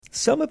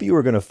Some of you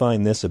are going to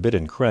find this a bit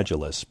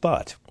incredulous,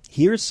 but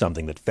here's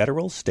something that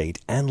federal, state,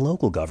 and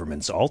local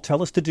governments all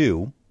tell us to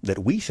do that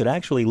we should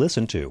actually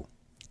listen to.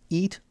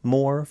 Eat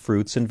more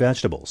fruits and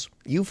vegetables.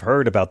 You've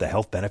heard about the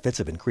health benefits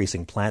of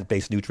increasing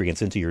plant-based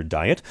nutrients into your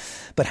diet,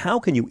 but how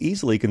can you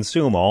easily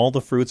consume all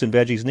the fruits and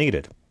veggies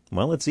needed?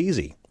 Well, it's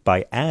easy.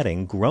 By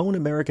adding Grown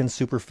American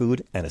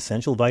Superfood and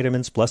Essential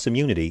Vitamins Plus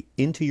Immunity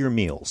into your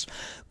meals.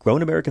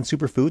 Grown American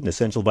Superfood and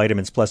Essential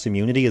Vitamins Plus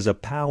Immunity is a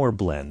power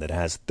blend that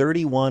has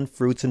 31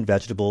 fruits and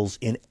vegetables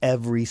in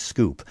every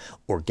scoop.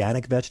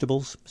 Organic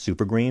vegetables,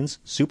 super greens,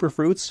 super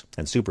fruits,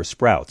 and super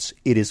sprouts.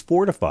 It is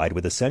fortified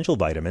with essential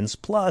vitamins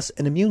plus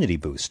an immunity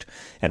boost.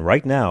 And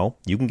right now,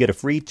 you can get a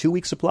free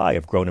 2-week supply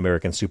of Grown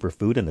American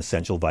Superfood and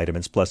Essential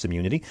Vitamins Plus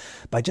Immunity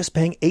by just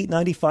paying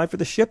 $8.95 for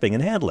the shipping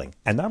and handling.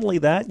 And not only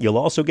that, you'll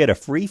also get a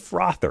free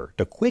frother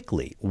to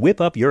quickly whip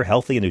up your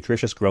healthy and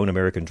nutritious Grown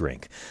American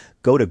drink.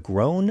 Go to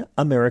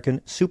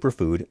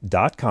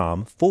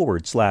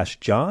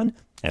grownamericansuperfood.com/John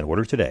and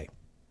order today.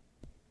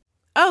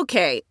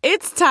 Okay,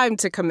 it's time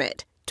to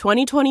commit.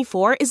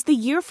 2024 is the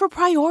year for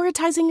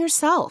prioritizing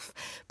yourself.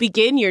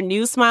 Begin your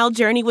new smile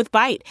journey with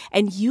Byte,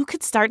 and you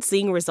could start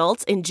seeing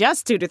results in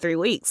just 2 to 3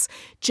 weeks.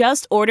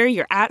 Just order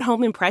your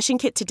at-home impression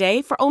kit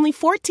today for only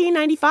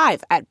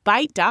 $14.95 at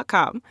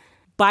Byte.com.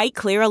 Byte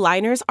Clear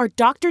aligners are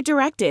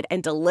doctor-directed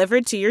and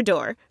delivered to your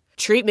door.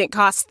 Treatment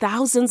costs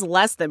thousands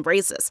less than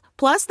braces.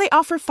 Plus, they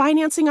offer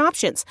financing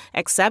options,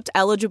 accept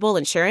eligible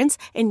insurance,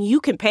 and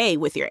you can pay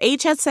with your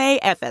HSA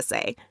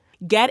FSA.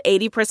 Get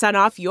 80%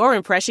 off your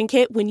impression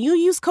kit when you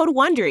use code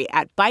WONDERY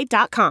at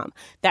Byte.com.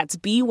 That's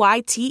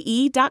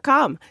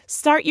BYTE.com.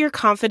 Start your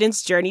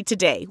confidence journey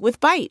today with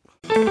Byte.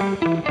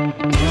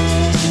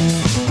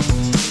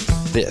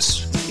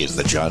 This is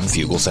the John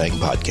Fugelsang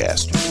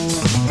Podcast.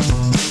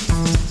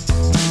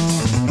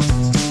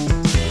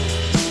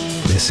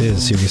 This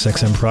is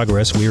SiriusXM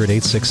Progress. We're at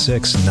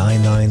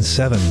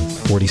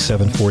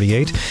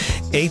 866-997-4748.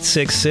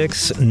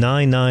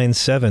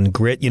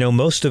 866-997-GRIT. You know,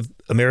 most of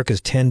America's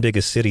 10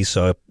 biggest cities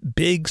saw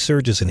big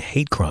surges in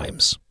hate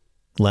crimes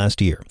last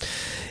year.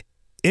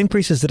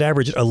 Increases that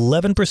averaged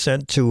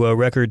 11% to a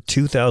record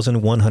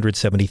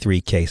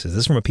 2,173 cases.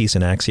 This is from a piece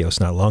in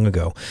Axios not long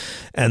ago.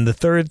 And the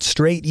third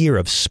straight year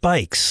of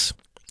spikes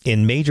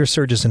in major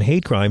surges in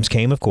hate crimes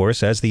came, of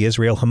course, as the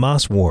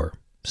Israel-Hamas war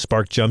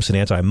sparked jumps in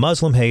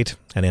anti-Muslim hate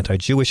and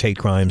anti-Jewish hate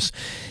crimes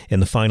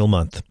in the final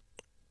months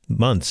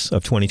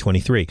of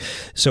 2023.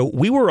 So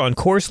we were on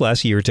course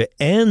last year to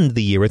end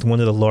the year with one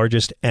of the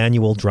largest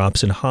annual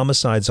drops in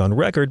homicides on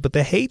record, but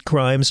the hate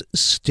crimes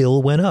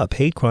still went up.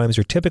 Hate crimes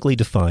are typically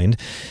defined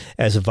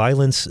as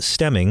violence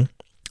stemming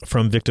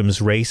from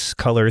victims' race,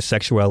 color,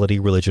 sexuality,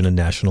 religion, and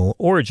national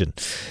origin.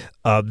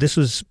 This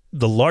was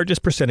the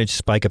largest percentage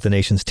spike of the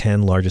nation's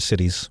 10 largest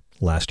cities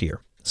last year.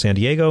 San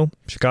Diego,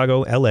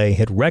 Chicago, L.A.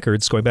 hit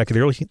records going back to the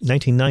early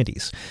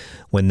 1990s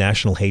when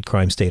national hate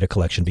crimes data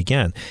collection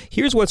began.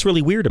 Here's what's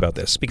really weird about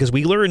this, because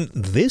we learned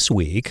this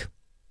week,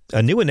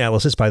 a new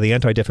analysis by the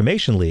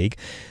Anti-Defamation League,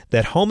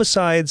 that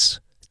homicides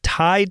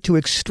tied to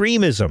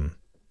extremism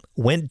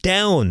went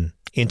down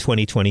in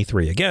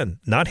 2023. Again,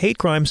 not hate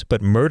crimes,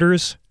 but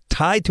murders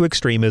tied to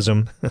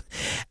extremism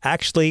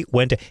actually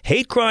went down.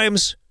 Hate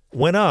crimes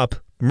went up,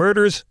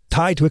 murders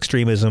tied to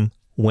extremism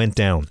went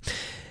down.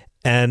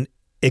 And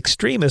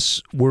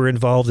extremists were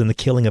involved in the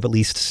killing of at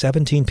least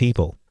 17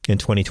 people in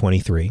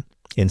 2023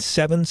 in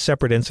 7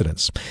 separate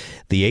incidents.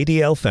 The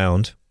ADL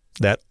found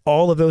that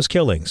all of those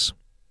killings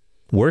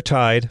were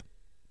tied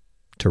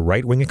to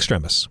right-wing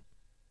extremists,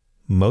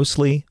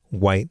 mostly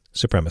white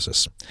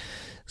supremacists.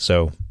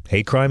 So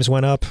hate crimes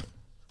went up,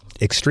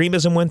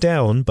 extremism went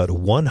down, but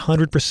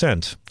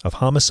 100% of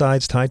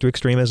homicides tied to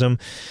extremism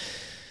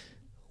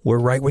were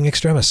right-wing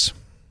extremists.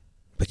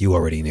 But you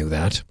already knew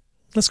that.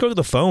 Let's go to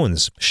the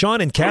phones.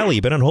 Sean and Callie,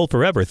 you've been on hold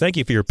forever. Thank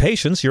you for your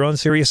patience. You're on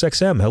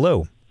SiriusXM.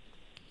 Hello.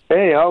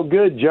 Hey, all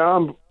good,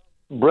 John.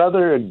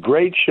 Brother, a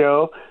great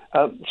show.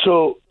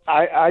 So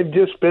I've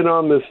just been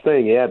on this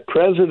thing. You had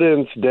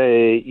President's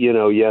Day,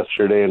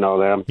 yesterday and all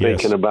that. I'm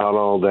thinking about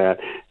all that.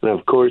 And,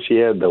 of course,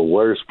 you had the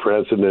worst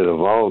president of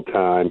all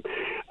time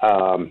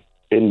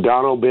in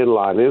Donald bin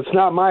Laden. It's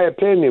not my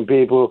opinion,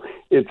 people.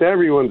 It's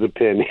everyone's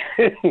opinion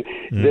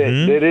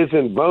that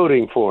isn't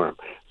voting for him.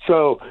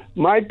 So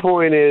my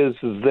point is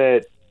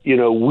that,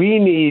 we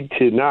need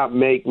to not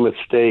make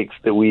mistakes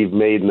that we've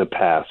made in the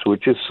past,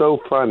 which is so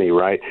funny,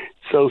 right?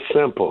 So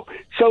simple.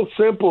 So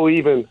simple,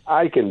 even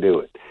I can do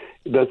it.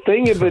 The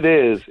thing of it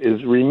is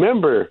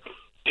remember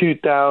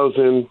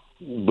 2000,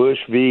 Bush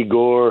v.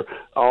 Gore,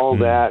 all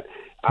that.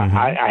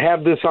 I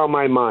have this on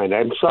my mind.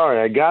 I'm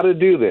sorry. I got to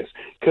do this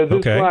because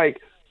it's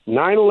like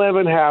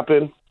 9/11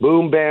 happened,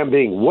 boom, bam,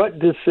 bing. What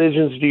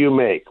decisions do you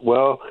make?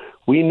 Well,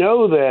 we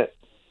know that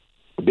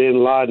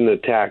bin Laden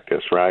attacked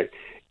us, right?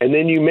 And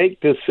then you make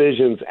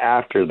decisions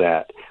after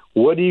that.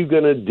 What are you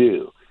going to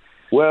do?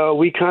 Well,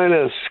 we kind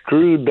of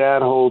screwed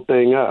that whole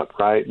thing up,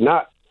 right?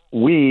 Not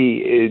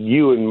we,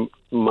 you and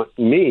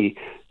me,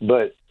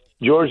 but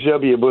George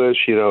W.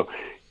 Bush, took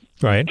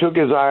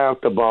his eye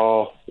off the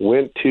ball,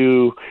 went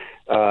to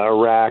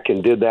Iraq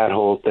and did that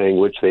whole thing,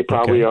 which they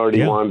probably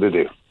already wanted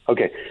to do.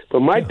 Okay,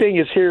 but my thing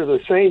is here the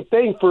same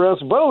thing for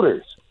us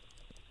voters.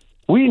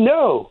 We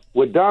know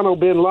what Donald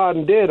bin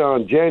Laden did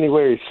on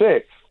January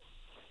 6th.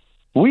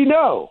 We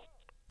know.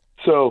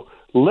 So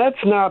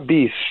let's not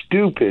be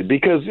stupid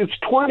because it's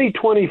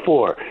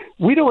 2024.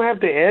 We don't have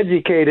to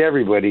educate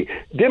everybody.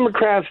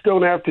 Democrats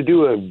don't have to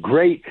do a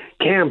great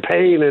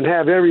campaign and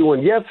have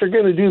everyone, yes, they're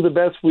going to do the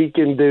best we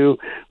can do.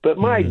 But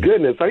my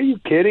goodness, are you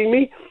kidding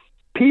me?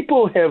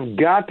 People have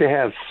got to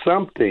have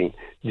something,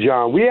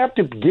 John. We have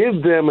to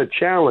give them a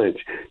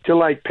challenge to,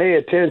 like, pay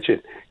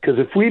attention. Because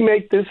if we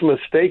make this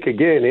mistake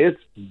again,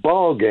 it's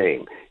ball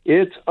game.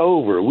 It's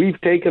over.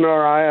 We've taken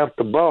our eye off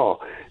the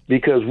ball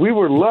because we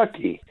were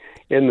lucky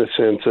in the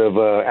sense of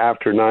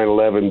after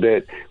 9/11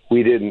 that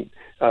we didn't,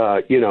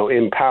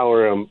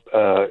 empower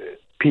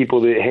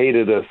people that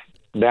hated us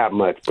that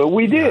much. But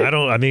we did. I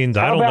don't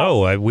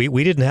know.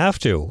 We didn't have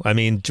to. I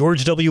mean,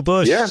 George W.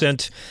 Bush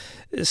sent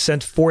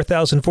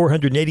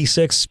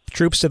 4,486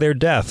 troops to their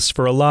deaths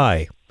for a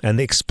lie. And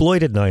they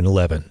exploited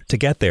 9/11 to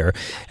get there,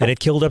 and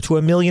it killed up to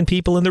 1 million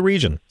people in the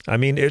region. I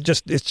mean,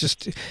 it's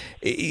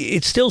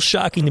still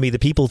shocking to me that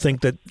people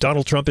think that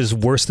Donald Trump is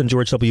worse than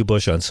George W.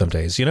 Bush on some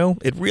days. You know,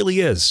 it really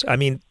is. I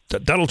mean,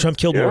 Donald Trump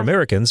killed more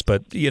Americans,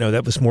 but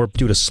that was more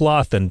due to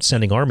sloth than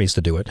sending armies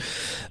to do it.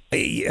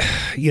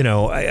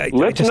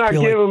 Let's not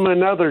give him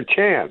another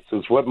chance.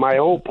 Is what my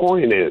whole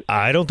point is.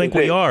 I don't think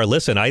we are.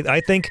 Listen, I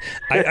think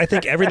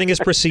everything is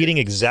proceeding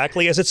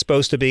exactly as it's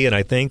supposed to be, and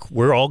I think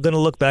we're all going to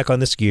look back on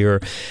this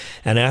year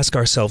and ask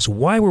ourselves,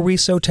 why were we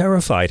so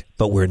terrified?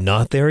 But we're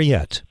not there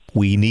yet.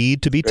 We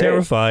need to be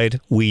terrified.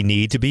 We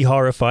need to be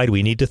horrified.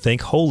 We need to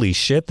think, holy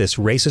shit, this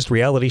racist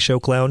reality show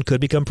clown could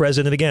become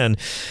president again.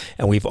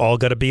 And we've all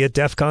got to be at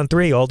DEFCON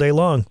 3 all day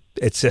long.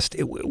 It's just,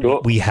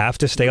 we have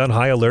to stay on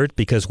high alert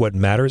because what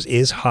matters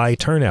is high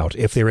turnout.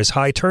 If there is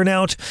high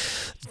turnout,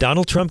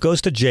 Donald Trump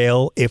goes to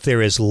jail. If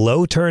there is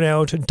low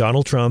turnout,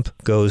 Donald Trump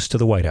goes to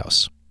the White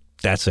House.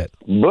 That's it.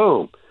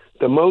 Boom.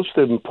 The most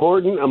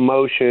important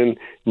emotion,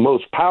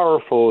 most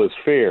powerful is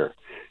fear.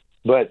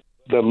 But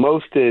the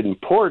most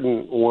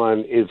important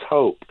one is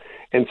hope.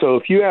 And so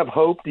if you have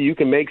hope that you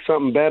can make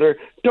something better,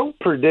 don't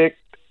predict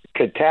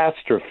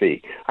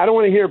catastrophe. I don't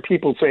want to hear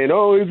people saying,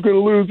 oh, he's going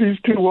to lose,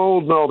 he's too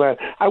old and all that.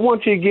 I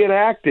want you to get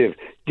active.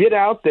 Get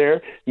out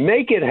there.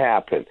 Make it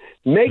happen.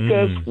 Make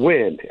us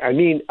win. I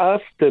mean,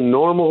 us, the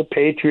normal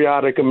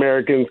patriotic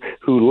Americans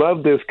who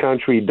love this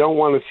country, don't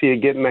want to see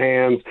it get in the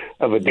hands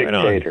of a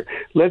dictator.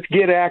 Let's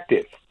get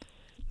active.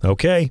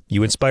 Okay,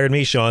 you inspired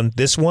me, Sean.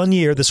 This one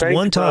year,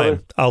 one time,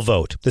 brother. I'll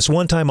vote. This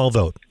one time, I'll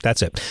vote.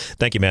 That's it.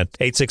 Thank you, man.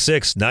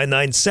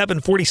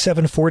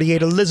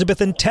 866-997-4748.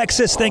 Elizabeth in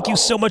Texas, thank you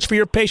so much for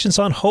your patience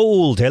on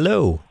hold.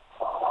 Hello.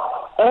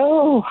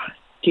 Oh,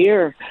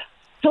 dear.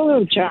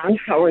 Hello, John.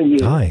 How are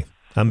you? Hi.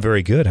 I'm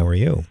very good. How are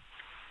you?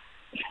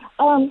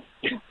 I'm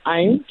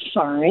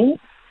fine.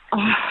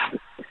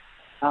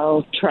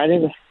 I'll try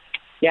to...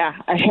 Yeah,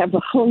 I have a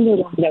whole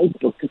little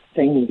notebook of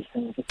things.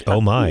 Oh,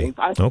 my.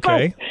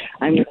 Okay.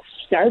 I'm going to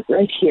start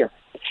right here.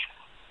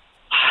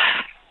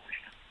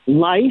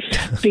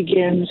 Life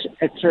begins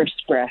at first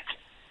breath.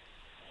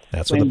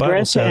 That's what the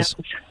Bible says.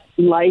 Ends,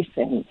 life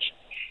ends.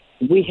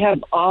 We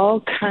have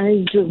all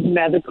kinds of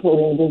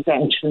medical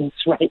interventions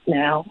right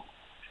now.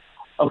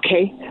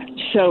 Okay?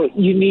 So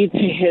you need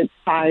to hit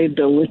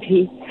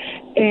viability.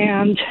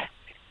 And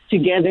to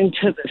get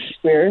into the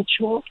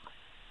spiritual,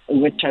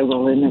 which I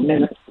will in a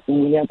minute,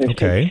 and the other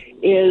thing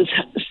is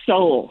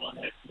soul.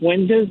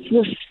 When does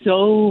the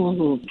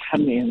soul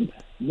come in?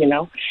 You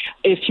know,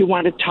 if you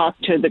want to talk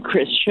to the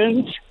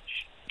Christians,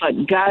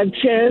 but God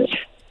says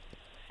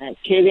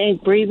that kid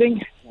ain't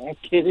breathing,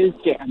 that kid is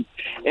dead.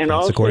 And that's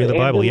also according to the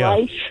Bible,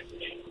 life,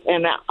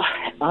 and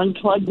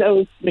unplug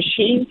those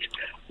machines,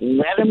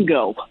 let them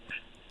go.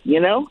 You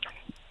know,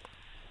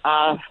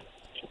 hard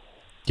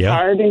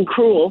and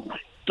cruel,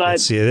 but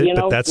that's it. You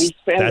know, but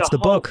that's the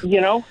book. You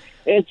know.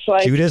 It's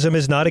like Judaism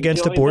is not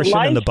against abortion,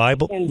 and the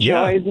Bible.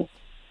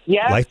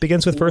 Life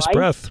begins with first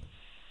breath.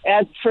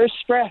 At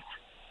first breath,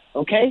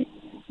 okay.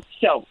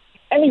 So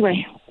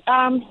anyway,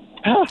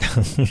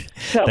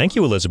 thank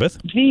you, Elizabeth.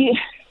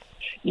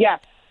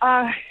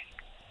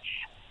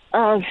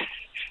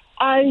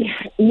 I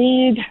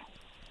need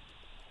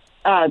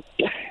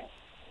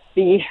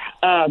the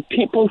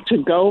people to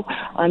go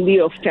on the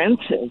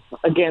offensive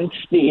against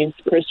these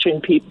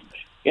Christian people,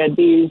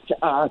 these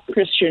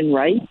Christian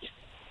rights.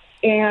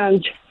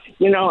 And,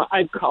 you know,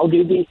 I've called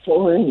you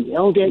before and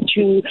yelled at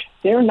you.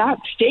 They're not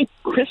fake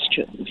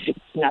Christians.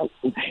 It's not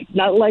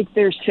like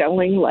they're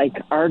selling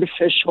like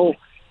artificial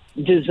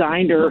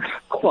designer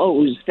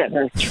clothes that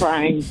are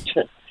trying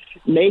to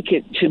make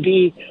it to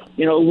be,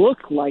 you know,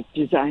 look like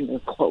designer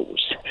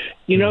clothes.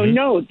 You know,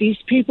 no, these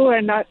people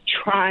are not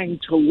trying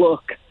to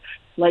look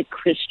like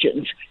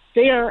Christians.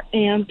 They are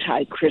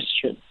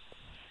anti-Christian.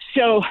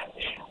 So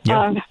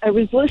I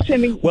was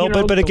listening. Well,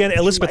 but again,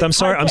 Elizabeth,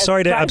 Elizabeth, I'm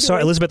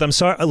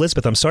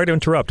sorry to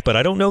interrupt, but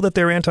I don't know that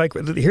they're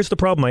Here's the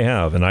problem I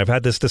have, and I've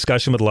had this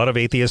discussion with a lot of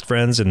atheist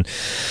friends, and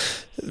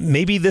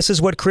maybe this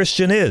is what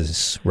Christian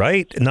is,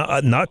 right?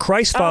 Not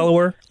Christ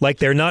follower, like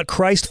they're not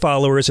Christ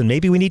followers. And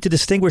maybe we need to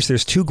distinguish.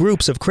 There's two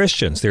groups of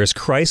Christians. There's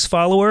Christ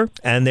follower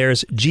and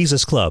there's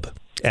Jesus Club.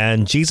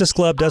 And Jesus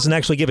Club doesn't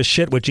actually give a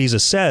shit what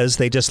Jesus says.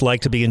 They just like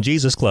to be in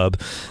Jesus Club.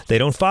 They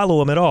don't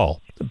follow him at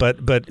all.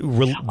 But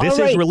this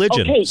is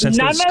religion since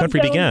this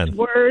country began. None of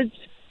those words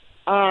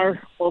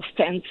are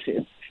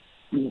offensive.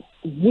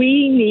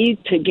 We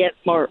need to get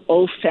more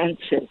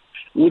offensive,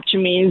 which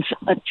means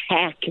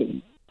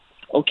attacking.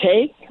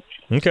 Okay?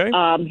 Okay.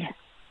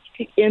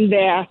 In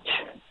that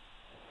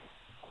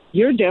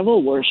you're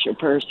devil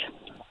worshippers.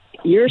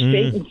 You're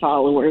Satan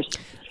followers.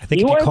 I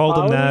think if you call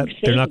them that,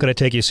 they're not going to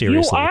take you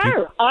seriously. You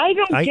are. I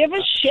don't give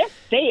a shit.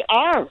 They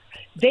are.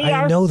 They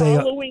are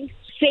following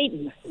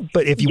Satan.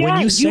 But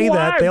when you say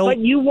that, but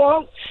you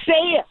won't say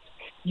it.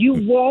 You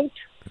won't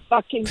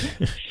fucking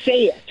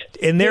say it.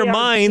 In their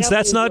minds,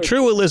 that's not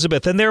true,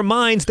 Elizabeth. In their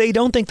minds, they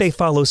don't think they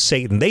follow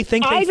Satan. They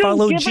think they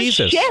follow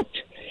Jesus. I don't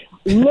give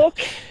a shit. Look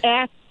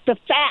at the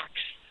facts.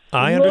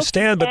 I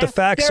understand, but the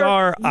facts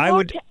are,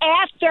 Look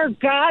at their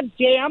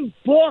goddamn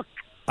book.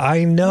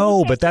 I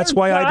know, but that's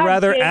why I'd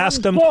rather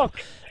ask them.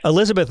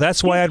 Elizabeth,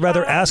 that's why I'd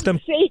rather ask them.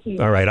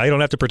 All right, I don't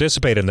have to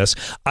participate in this.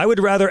 I would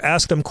rather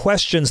ask them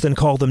questions than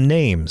call them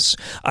names.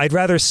 I'd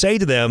rather say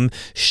to them,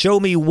 show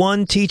me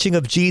one teaching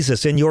of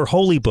Jesus in your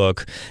holy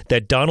book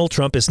that Donald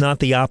Trump is not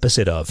the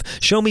opposite of.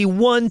 Show me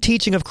one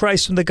teaching of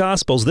Christ from the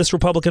Gospels this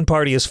Republican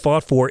Party has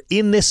fought for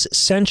in this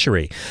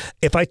century.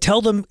 If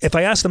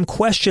I ask them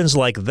questions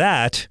like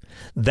that,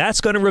 that's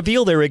going to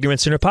reveal their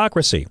ignorance and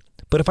hypocrisy.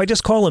 But if I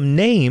just call them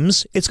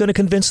names, it's going to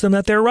convince them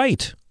that they're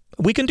right.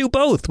 We can do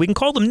both. We can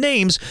call them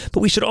names,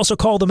 but we should also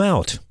call them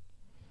out.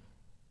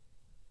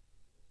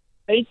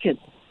 Bacon,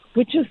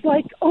 which is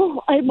like,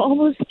 oh, I'm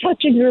almost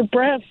touching your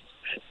breast.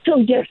 So,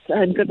 yes,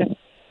 I'm going to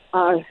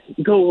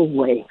go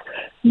away.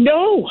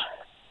 No,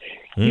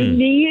 you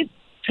need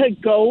to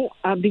go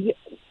on the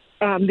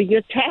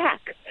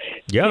attack.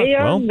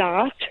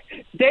 Yeah,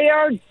 they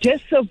are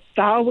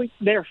disavowing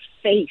their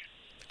faith.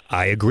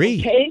 I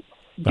agree. Okay?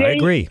 I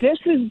agree. This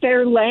is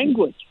their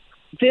language.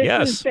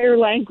 This is their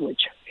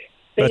language.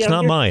 That's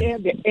not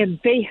mine. And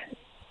they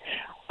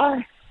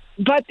are,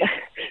 but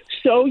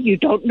so you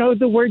don't know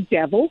the word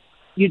devil.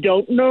 You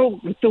don't know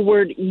the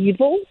word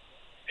evil.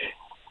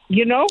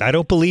 You know? I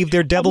don't believe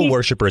they're devil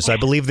worshippers. I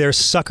believe they're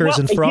suckers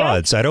and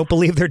frauds. I don't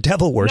believe they're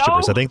devil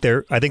worshippers. No.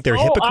 I think they're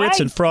hypocrites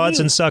and frauds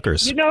and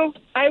suckers. You know,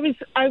 I was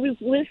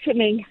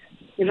listening,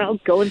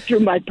 going through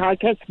my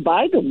podcast.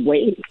 By the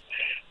way,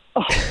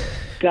 oh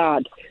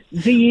God,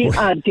 the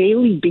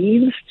Daily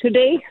Beans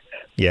today.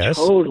 Yes.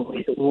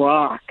 Totally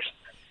rocks.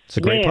 It's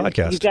a great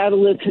podcast. You got to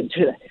listen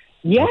to it.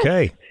 Yes.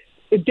 Okay.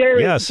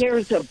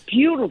 There's a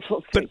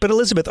beautiful thing. But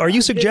Elizabeth, are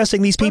you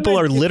suggesting these people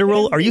are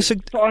literal? Are you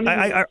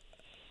suggesting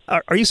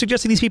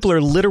these people are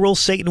literal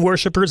Satan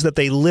worshipers, that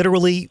they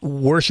literally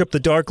worship the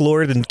Dark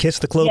Lord and kiss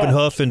the cloven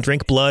hoof and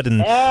drink blood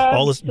and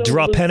all this,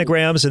 draw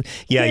pentagrams? And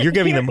you're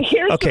giving them.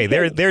 Okay,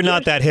 they're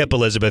not that hip,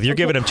 Elizabeth. You're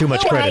giving them too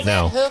much credit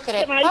now. Who could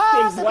it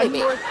possibly be?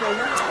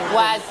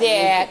 Was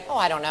it? Oh,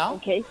 I don't know.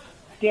 Okay.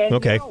 Danielle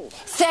okay.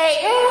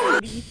 Say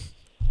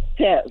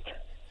says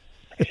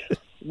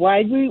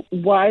why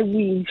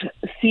we've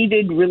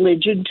ceded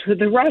religion to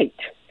the right.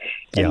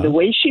 And the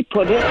way she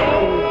put it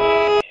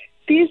is,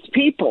 these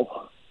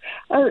people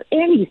are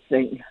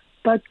anything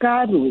but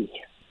godly.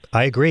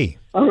 I agree.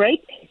 All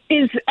right?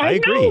 I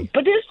agree. know,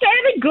 but is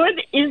that a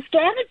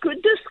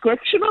good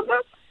description of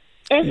them?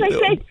 As I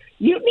said,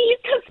 you need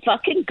to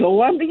fucking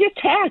go on the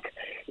attack.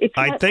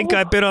 I think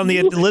I've been on the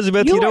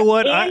Elizabeth. You know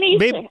what? I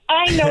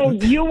know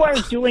you are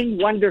doing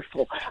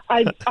wonderful.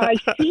 I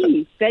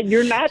see that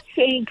you're not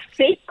saying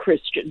fake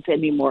Christians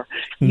anymore.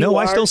 No,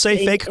 I still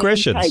say fake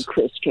Christians.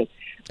 Anti-Christian.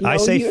 No, I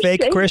say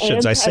fake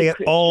Christians. I say it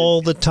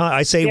all the time.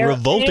 I say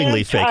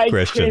revoltingly fake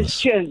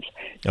Christians. Okay.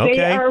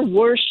 They are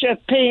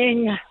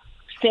worshiping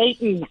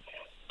Satan.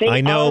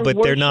 I know, but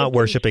they're not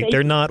worshiping.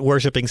 They're not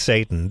worshiping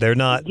Satan. They're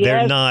not.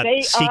 They're not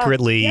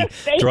secretly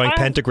drawing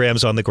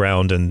pentagrams on the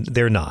ground, and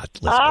they're not.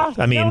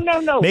 I mean,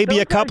 maybe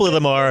a couple of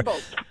them are.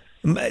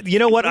 You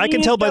know what? I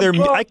can tell by their.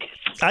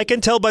 I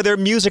can tell by their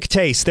music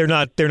taste. They're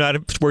not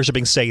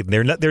worshiping Satan.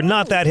 They're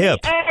not that hip.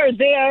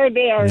 They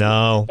are.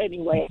 No.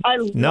 Anyway, I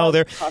love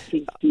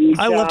talking to you.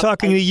 I love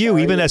talking to you,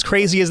 even as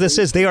crazy as this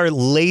is. They are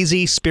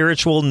lazy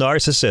spiritual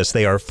narcissists.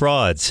 They are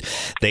frauds.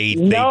 They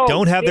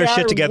don't have their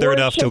shit together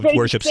enough to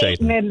worship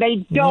Satan. And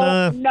they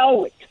don't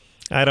know it.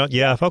 I don't.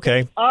 Yeah.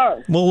 Okay.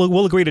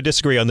 We'll agree to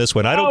disagree on this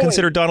one. I don't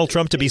consider Donald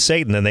Trump to be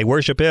Satan, and they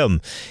worship him.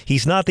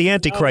 He's not the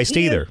Antichrist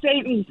either.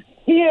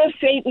 He is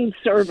Satan's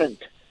servant.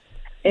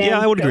 And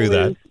I would agree with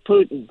that.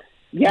 Putin.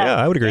 Yeah,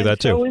 I would agree with that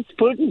too. So is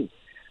Putin.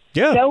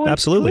 Yeah,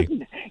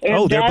 absolutely.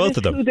 They're both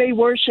of them. Who they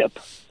worship.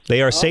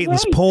 They are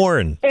Satan's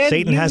porn. And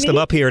Satan has them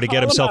up here to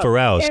get himself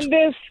aroused. And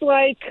it's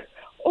like,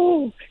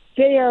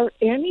 they are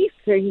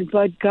anything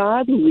but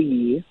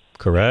godly.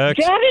 Correct.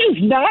 That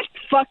is not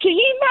fucking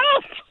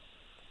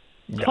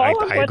enough.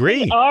 I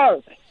agree.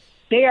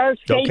 They are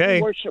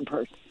Satan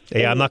worshipers.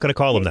 Yeah, I'm not going to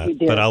call them that,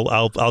 but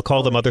I'll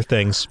call them other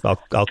things.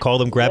 I'll call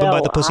them grab them by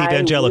the pussy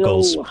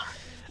evangelicals.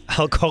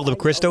 I'll call them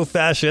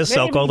Christo-fascists.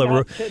 I'll call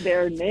them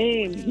their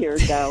name here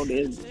down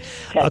in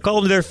Texas. I'll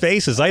call them their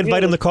faces. I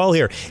invite them to call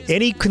here.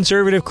 Any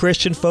conservative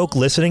Christian folk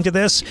listening to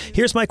this,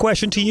 here's my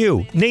question to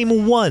you.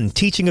 Name one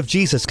teaching of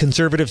Jesus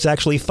conservatives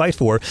actually fight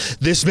for.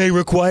 This may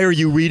require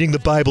you reading the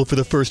Bible for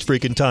the first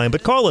freaking time,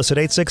 but call us at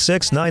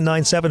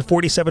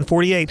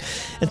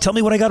 866-997-4748 and tell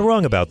me what I got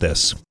wrong about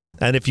this.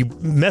 And if you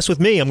mess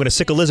with me, I'm going to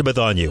sick Elizabeth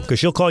on you because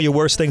she'll call you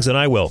worse things than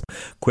I will.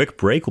 Quick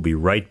break. We'll be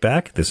right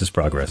back. This is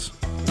Progress.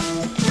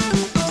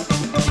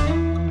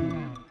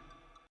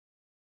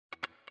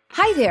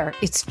 Hi there,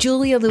 it's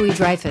Julia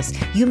Louis-Dreyfus.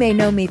 You may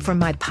know me from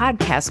my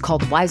podcast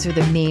called Wiser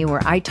Than Me,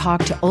 where I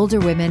talk to older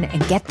women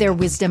and get their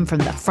wisdom from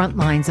the front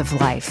lines of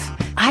life.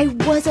 I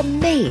was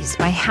amazed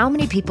by how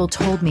many people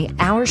told me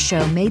our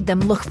show made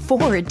them look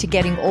forward to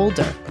getting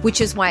older,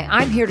 which is why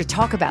I'm here to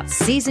talk about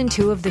Season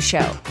 2 of the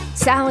show.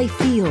 Sally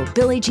Field,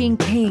 Billie Jean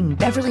King,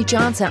 Beverly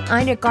Johnson,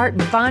 Ina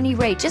Garten, Bonnie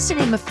Raitt, just to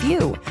name a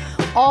few.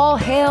 All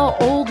hail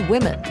old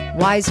women.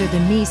 Wiser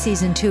Than Me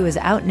Season 2 is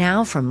out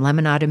now from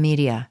Lemonada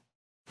Media.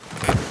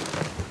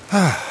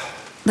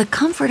 The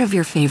comfort of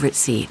your favorite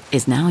seat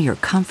is now your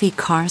comfy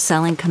car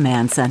selling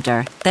command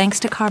center, thanks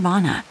to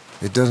Carvana.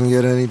 It doesn't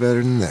get any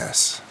better than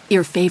this.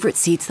 Your favorite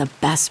seat's the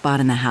best spot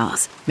in the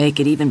house.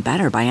 Make it even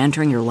better by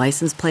entering your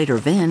license plate or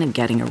VIN and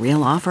getting a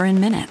real offer in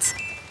minutes.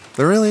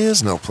 There really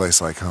is no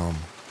place like home.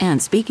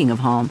 And speaking of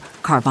home,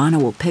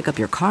 Carvana will pick up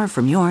your car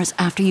from yours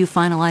after you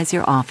finalize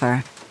your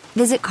offer.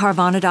 Visit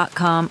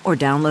Carvana.com or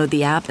download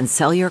the app and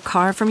sell your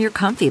car from your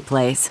comfy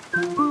place.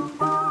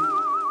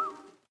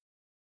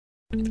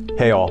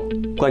 Hey all,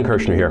 Glenn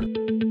Kirshner here.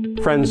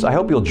 Friends, I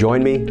hope you'll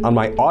join me on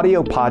my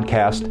audio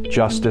podcast,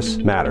 Justice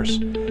Matters.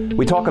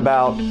 We talk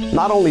about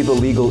not only the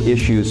legal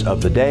issues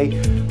of the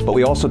day, but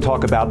we also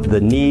talk about the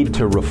need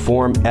to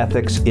reform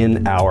ethics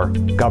in our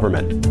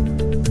government.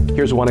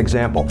 Here's one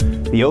example,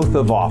 the oath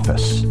of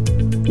office.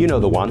 You know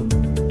the one.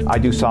 I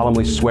do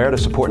solemnly swear to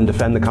support and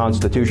defend the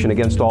Constitution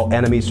against all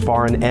enemies,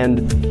 foreign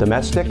and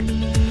domestic.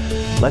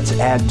 Let's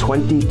add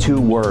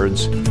 22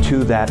 words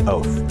to that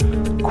oath.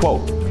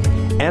 Quote,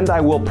 and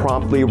I will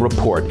promptly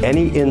report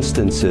any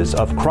instances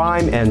of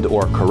crime and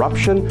or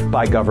corruption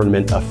by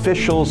government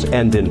officials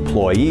and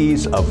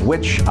employees of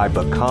which I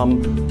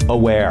become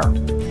aware.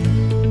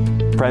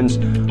 Friends,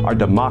 our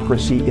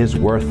democracy is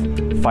worth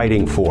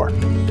fighting for.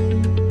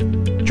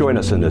 Join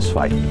us in this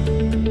fight,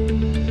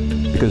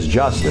 because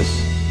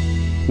justice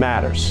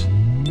matters.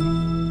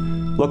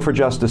 Look for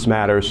Justice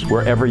Matters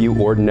wherever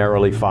you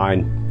ordinarily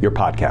find your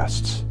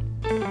podcasts.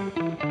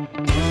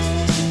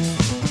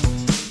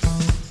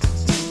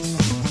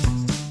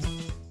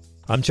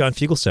 I'm John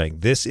Fugelsang.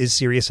 This is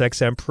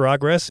SiriusXM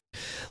Progress.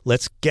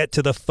 Let's get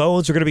to the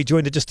phones. We're going to be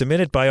joined in just a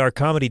minute by our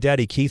comedy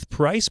daddy, Keith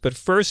Price. But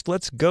first,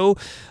 let's go.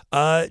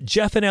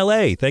 Jeff in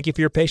L.A., thank you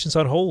for your patience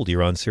on hold.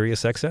 You're on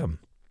SiriusXM.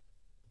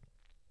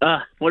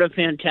 What a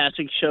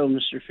fantastic show,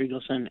 Mr.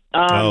 Fugelsang.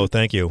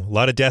 Thank you. A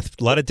lot of death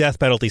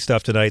penalty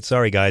stuff tonight.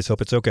 Sorry, guys.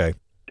 Hope it's okay.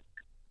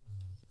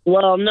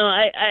 Well, no,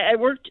 I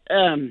worked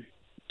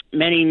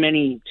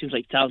many, seems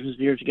like thousands of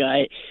years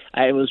ago.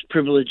 I was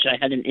privileged. I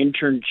had an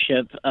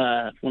internship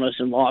when I was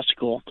in law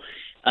school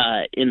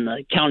in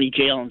the county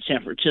jail in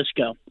San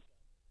Francisco.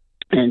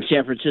 And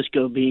San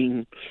Francisco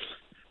being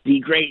the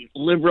great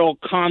liberal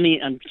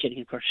I'm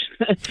kidding, of course,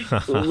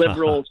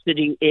 liberal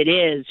city it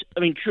is. I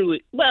mean,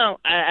 truly, well,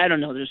 I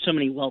don't know. There's so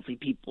many wealthy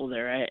people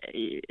there, and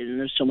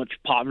there's so much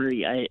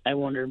poverty, I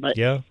wonder. But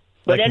yeah,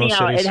 but like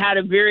anyhow, it had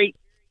a very,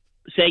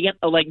 say again,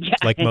 like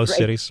most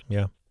cities,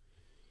 yeah.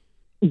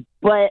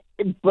 But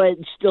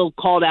still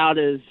called out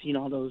as,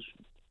 those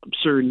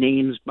absurd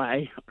names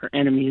by our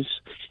enemies.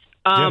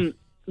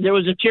 There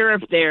was a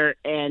sheriff there,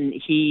 and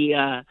he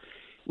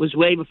was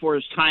way before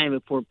his time,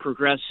 before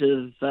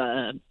progressive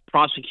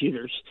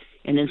prosecutors.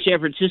 And in San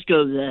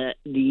Francisco,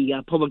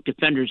 the public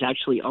defenders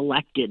actually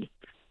elected.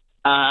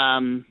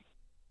 Anyhow,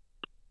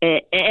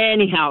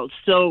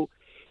 so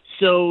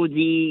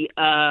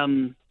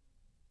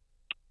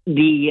I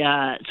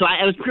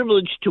was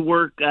privileged to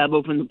work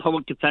both in the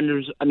public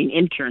defenders,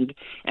 interned,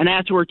 and I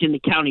also worked in the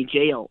county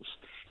jails.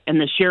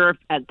 And the sheriff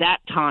at that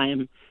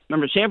time,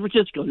 remember San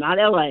Francisco, not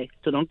L.A.,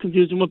 so don't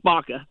confuse him with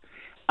Baca.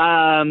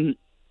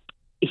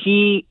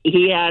 He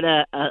had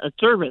a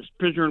service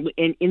prisoner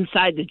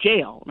inside the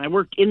jail, and I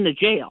worked in the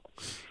jail,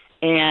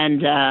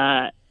 and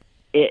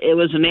it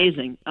was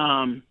amazing.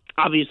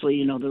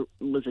 Obviously, there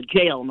was a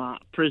jail,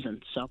 not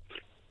prison. So,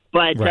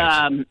 but.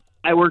 Right.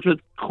 I worked with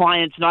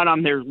clients not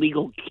on their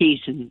legal case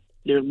that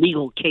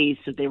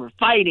they were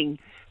fighting,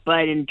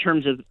 but in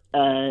terms of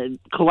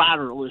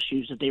collateral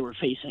issues that they were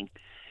facing.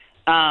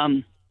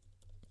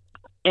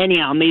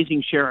 Anyhow,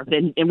 amazing sheriff.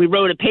 And we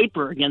wrote a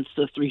paper against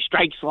the 3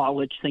 strikes law,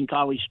 which thank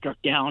God we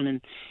struck down. And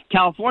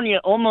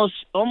California almost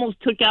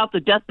took out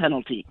the death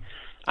penalty.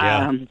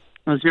 Yeah. It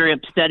was very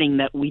upsetting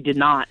that we did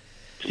not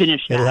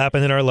finish that. It'll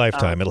happen in our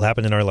lifetime. It'll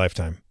happen in our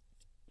lifetime.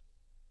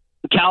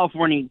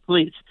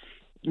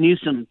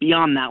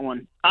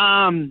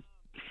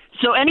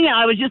 So anyhow,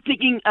 I was just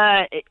thinking,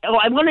 I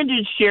wanted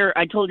to share,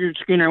 I told your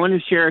screener, I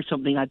wanted to share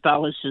something I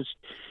thought was just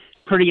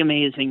pretty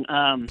amazing.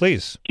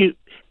 Please.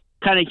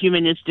 Kind of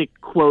humanistic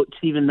quotes,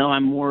 even though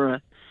I'm more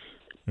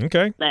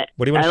okay.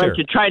 What do you want to share? I share? like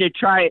to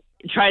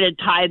try to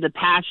tie the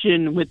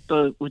passion with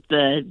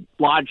the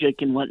logic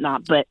and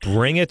whatnot. But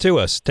bring it to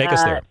us. Take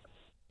us there.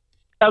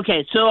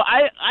 Okay, so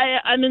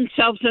I'm in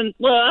South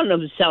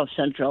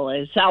Central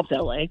LA, South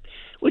LA,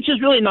 which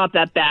is really not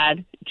that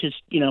bad. Just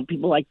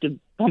people like to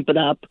bump it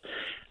up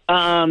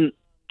to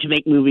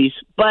make movies.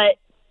 But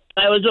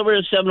I was over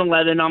at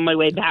 7-Eleven on my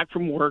way back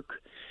from work.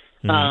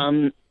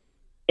 Mm-hmm.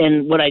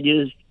 And what I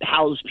do is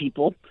house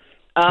people.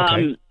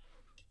 Okay.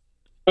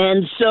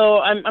 And so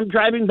I'm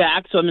driving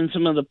back, so I'm in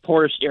some of the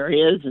poorest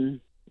areas and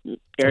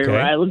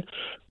where I live.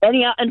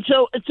 Anyhow, and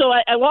so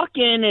I walk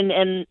in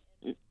and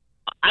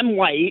I'm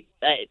white.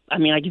 I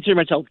mean, I consider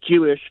myself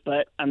Jewish,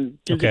 but I'm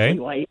physically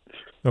white.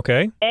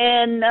 Okay.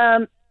 And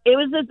it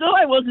was as though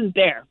I wasn't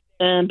there,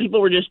 and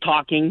people were just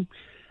talking,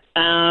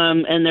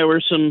 and there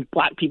were some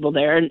black people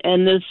there,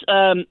 and this.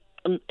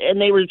 And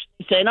they were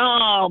saying,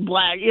 "Oh,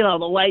 black,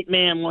 the white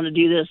man want to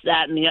do this,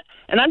 that, and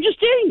and I'm just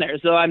standing there,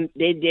 so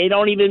they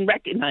don't even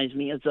recognize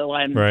me as though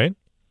I'm right,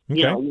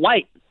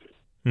 white.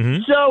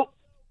 Mm-hmm. So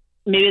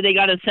maybe they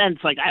got a sense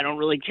like I don't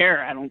really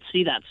care, I don't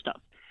see that stuff.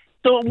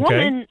 So a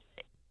woman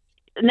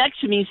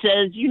next to me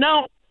says,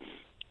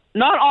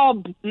 not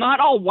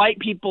all white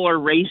people are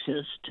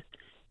racist,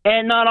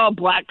 and not all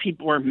black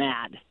people are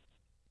mad.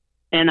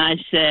 And I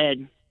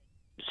said,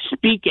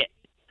 "Speak it,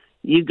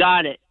 you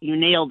got it, you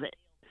nailed it."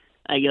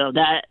 I go,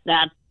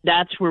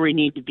 that's where we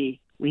need to be.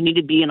 We need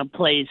to be in a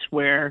place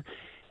where,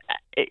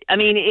 I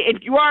mean,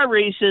 if you are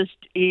racist,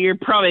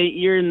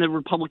 you're in the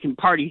Republican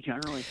Party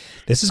generally.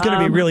 This is going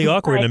to be really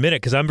awkward in a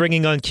minute because I'm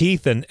bringing on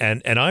Keith and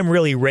I'm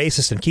really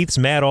racist and Keith's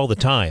mad all the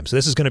time. So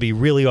this is going to be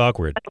really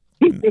awkward.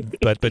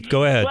 but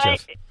go ahead,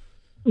 Jeff.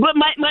 But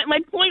my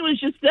point was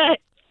just that,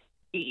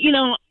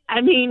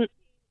 I mean,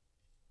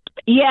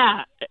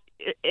 yeah.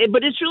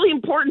 But it's really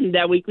important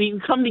that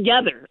we come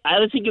together. I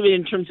always think of it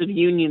in terms of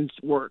unions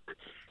work.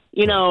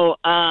 We don't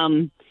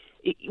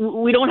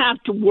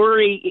have to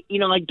worry.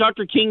 Like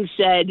Dr. King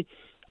said,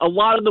 a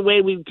lot of the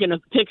way we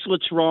can fix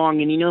what's wrong,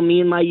 and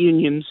me and my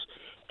unions,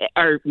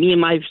 or me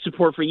and my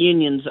support for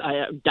unions,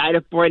 I died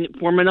to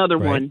form another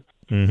one,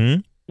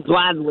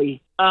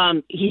 gladly.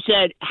 He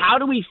said, how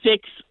do we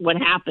fix what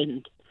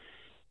happened?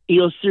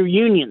 Through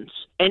unions.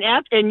 And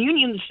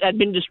unions had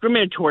been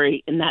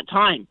discriminatory in that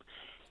time.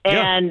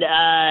 And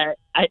I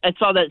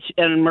saw that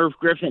in Merv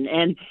Griffin,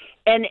 and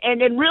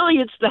really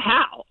it's the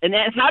how. And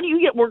how do you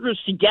get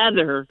workers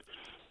together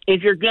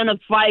if you're going to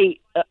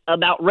fight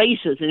about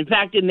racism? In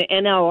fact, in the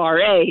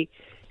NLRA,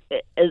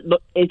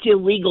 it's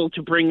illegal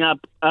to bring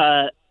up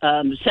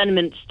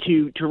sentiments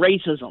to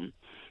racism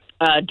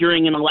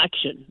during an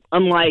election,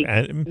 unlike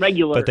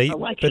regular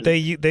elections. But they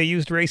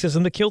used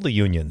racism to kill the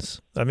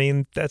unions. I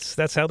mean,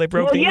 that's how they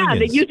broke the unions.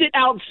 They used it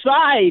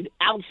outside,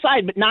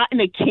 but not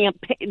in a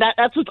campaign.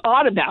 That's what's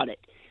odd about it.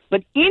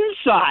 But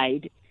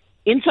inside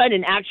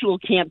an actual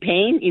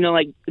campaign,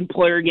 like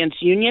employer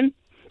against union.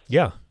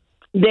 Yeah.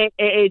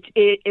 It's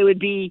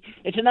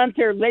an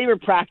unfair labor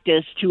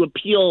practice to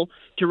appeal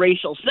to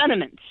racial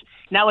sentiments.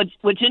 Now,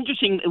 what's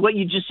interesting, what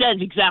you just said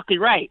is exactly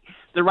right.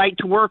 The right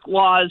to work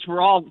laws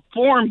were all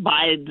formed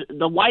by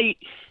the white,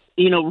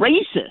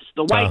 racists.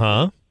 The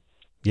white.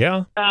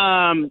 Yeah.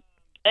 And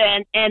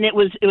it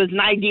was an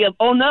idea of,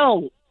 oh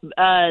no,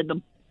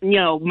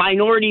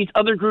 minorities,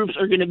 other groups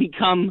are going to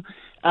become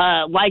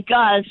like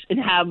us and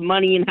have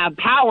money and have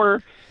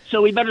power.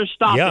 So we better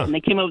stop it. And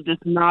they came up with this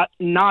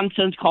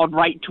nonsense called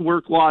right to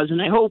work laws.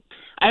 And I hope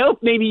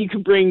maybe you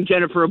could bring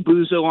Jennifer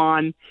Abuso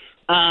on.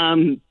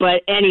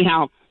 But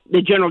anyhow,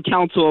 the general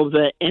counsel of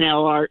the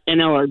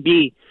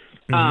NLRB.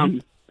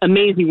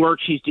 Amazing work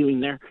she's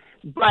doing there.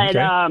 But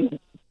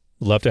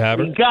love to have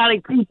her. You got to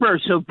keep her.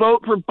 So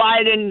vote for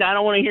Biden. I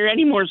don't want to hear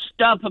any more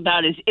stuff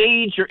about his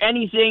age or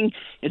anything.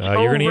 It's over.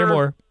 You're going to hear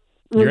more.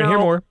 You're going to hear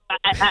more.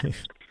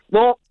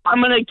 Well,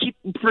 I'm going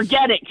to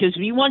forget it, because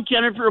if you want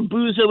Jennifer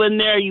Abuso in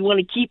there, you want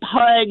to keep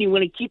HUD, you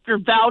want to keep your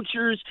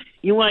vouchers,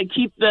 you want to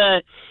keep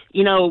the,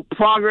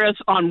 progress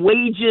on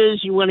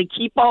wages, you want to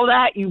keep all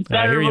that, you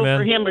better vote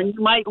for him or you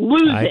might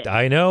lose it.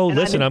 I know. And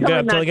listen, I'm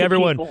telling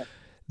everyone. People.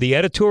 The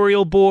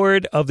editorial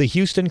board of the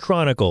Houston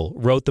Chronicle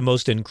wrote the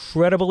most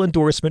incredible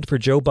endorsement for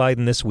Joe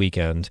Biden this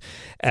weekend.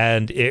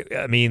 And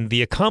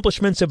the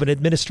accomplishments of an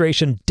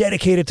administration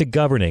dedicated to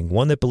governing,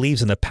 one that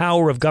believes in the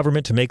power of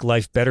government to make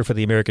life better for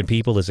the American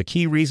people, is a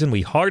key reason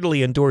we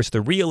heartily endorse the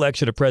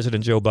re-election of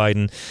President Joe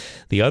Biden.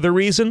 The other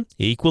reason,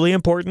 equally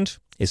important,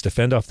 is to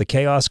fend off the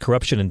chaos,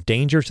 corruption, and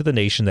danger to the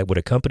nation that would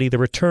accompany the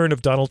return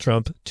of Donald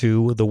Trump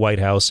to the White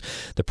House.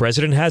 The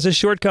president has his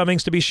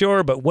shortcomings, to be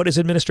sure, but what his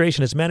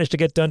administration has managed to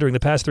get done during the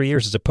past 3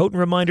 years is a potent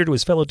reminder to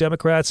his fellow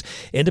Democrats,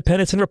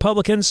 independents, and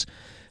Republicans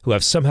who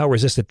have somehow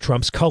resisted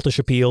Trump's cultish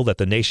appeal that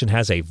the nation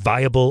has a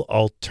viable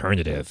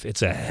alternative.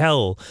 It's a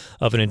hell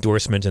of an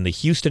endorsement in the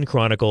Houston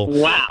Chronicle.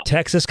 Wow.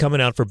 Texas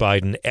coming out for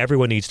Biden.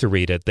 Everyone needs to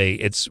read it.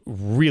 It's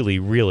really,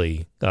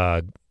 really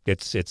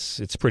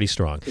It's pretty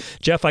strong.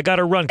 Jeff, I got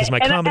to run because my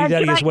comedy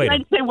daddy is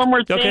waiting. Can I say one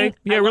more thing? Okay,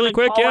 yeah, really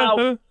quick, yeah.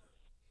 I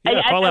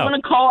want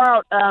to call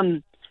out.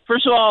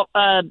 First of all,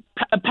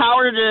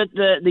 power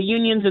to the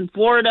unions in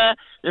Florida.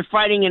 They're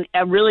fighting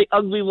a really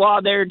ugly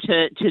law there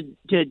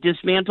to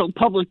dismantle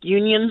public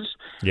unions.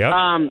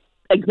 Yeah.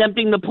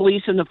 Exempting the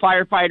police and the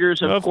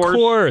firefighters, of course. Of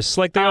course,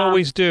 like they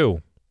always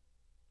do.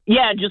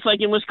 Yeah, just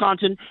like in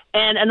Wisconsin.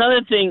 And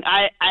another thing,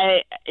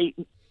 I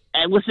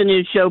listen to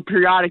his show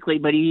periodically,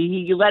 but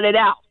he let it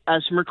out.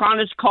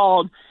 Smirkanish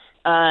called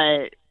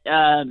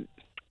Mr.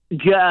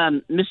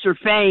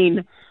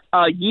 Fain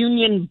a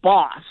union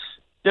boss.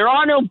 There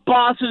are no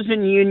bosses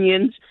in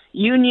unions.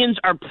 Unions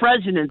are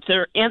presidents.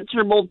 They're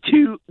answerable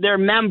to their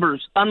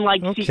members,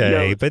 unlike CEOs.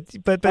 Okay,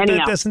 but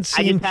that doesn't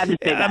seem.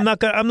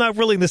 I'm not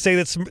willing to say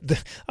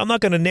that. I'm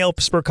not going to nail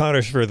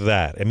Smirkanish for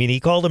that. I mean,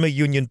 he called him a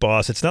union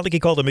boss. It's not like he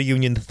called him a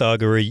union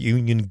thug or a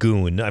union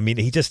goon. I mean,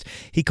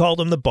 he called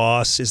him the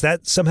boss. Is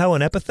that somehow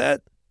an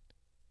epithet?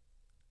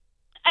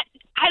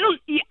 I don't.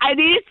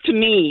 It is to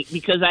me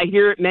because I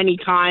hear it many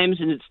times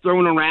and it's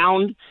thrown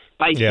around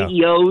by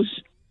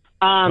CEOs.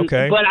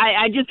 Okay. But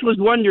I just was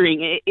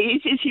wondering,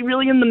 is he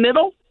really in the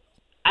middle?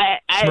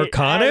 Smirkanish?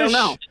 I don't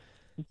know.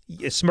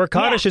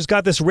 Smirkanish has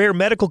got this rare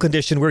medical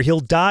condition where he'll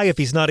die if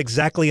he's not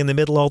exactly in the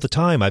middle all the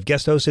time. I've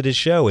guest hosted his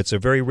show. It's a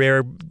very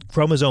rare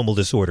chromosomal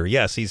disorder.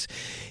 Yes, he's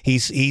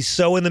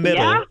so in the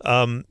middle. Yeah?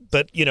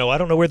 But, I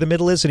don't know where the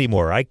middle is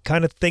anymore. I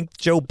kind of think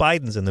Joe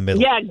Biden's in the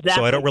middle. Yeah, exactly.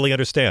 So I don't really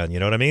understand. You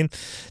know what I mean?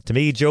 To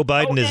me, Joe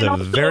Biden is a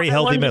very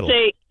healthy middle.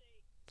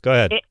 Go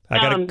ahead. I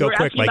got to go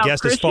quick. My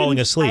guest is falling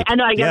asleep. I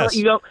know. I got to let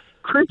you go.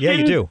 Christian, yeah,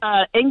 you do.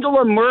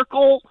 Angela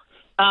Merkel.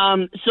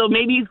 So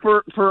maybe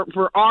for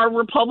our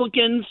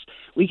Republicans,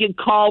 we could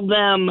call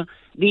them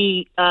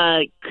the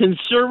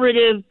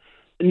conservative,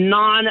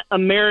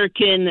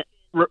 non-American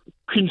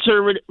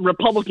conservative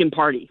Republican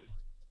Party.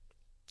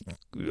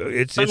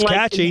 It's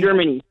catchy. In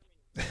Germany.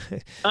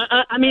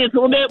 I mean, it's a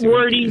little bit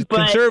wordy,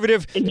 but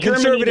conservative,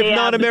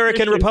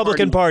 non-American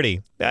Republican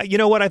Party. You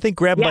know what? I think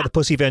grabbing by the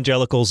pussy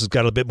evangelicals has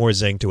got a bit more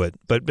zing to it.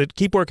 But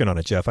keep working on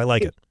it, Jeff. I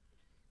like it.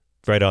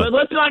 Right on. But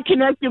let's not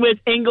connect it with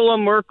Angela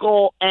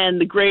Merkel and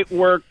the great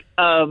work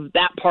of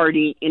that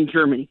party in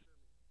Germany.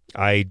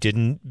 I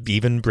didn't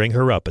even bring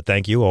her up, but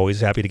thank you. Always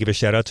happy to give a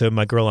shout out to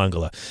my girl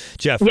Angela.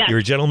 Jeff, you're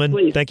a gentleman.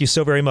 Please. Thank you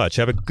so very much.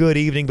 Have a good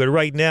evening. But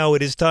right now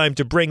it is time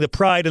to bring the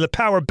pride and the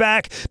power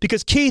back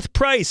because Keith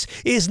Price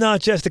is not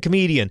just a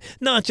comedian,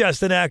 not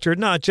just an actor,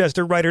 not just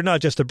a writer,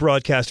 not just a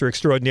broadcaster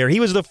extraordinaire. He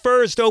was the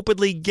first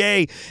openly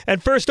gay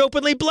and first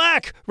openly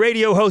black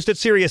radio host at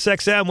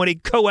SiriusXM when he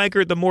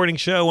co-anchored the morning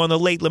show on the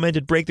late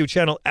lamented breakthrough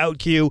channel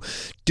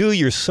OutQ. Do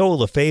your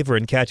soul a favor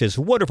and catch his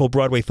wonderful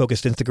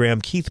Broadway-focused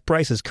Instagram, Keith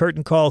Price's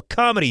Curtain Call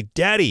Comedy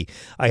Daddy.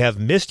 I have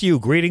missed you.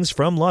 Greetings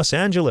from Los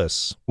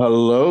Angeles.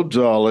 Hello,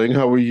 darling.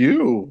 How are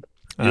you?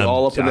 You're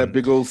all up in that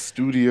big old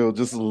studio,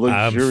 just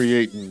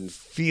luxuriating.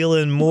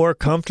 Feeling more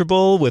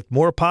comfortable with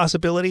more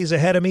possibilities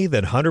ahead of me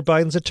than Hunter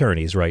Biden's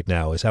attorneys right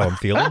now is how I'm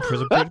feeling.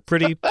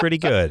 pretty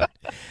good.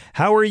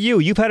 How are you?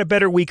 You've had a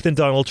better week than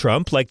Donald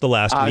Trump, like the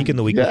last week and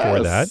the week before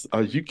that.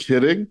 Are you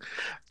kidding?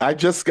 I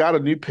just got a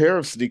new pair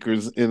of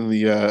sneakers in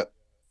the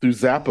through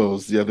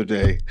Zappos the other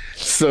day,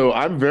 so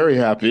I'm very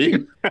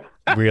happy.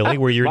 Really?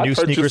 Were your new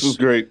sneakers was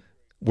great?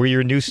 Were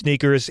your new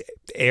sneakers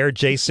Air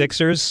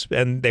J6ers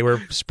and they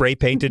were spray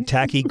painted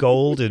tacky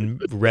gold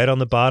and red on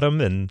the bottom?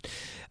 And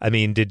I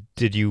mean,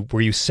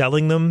 were you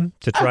selling them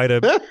to try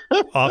to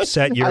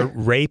offset your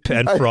rape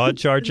and fraud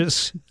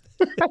charges?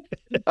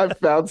 I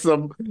found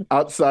some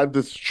outside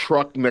this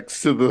truck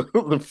next to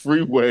the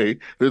freeway.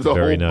 There's a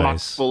whole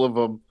box full of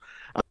them,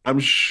 I'm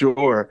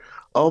sure.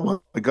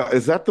 Oh my God.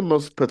 Is that the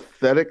most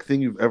pathetic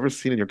thing you've ever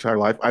seen in your entire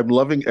life? I'm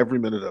loving every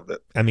minute of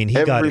it. I mean,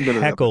 he got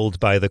heckled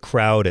by the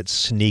crowd at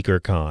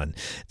SneakerCon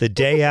the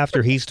day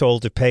after he's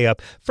told to pay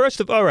up.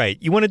 All right,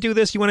 you want to do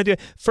this?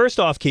 First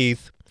off,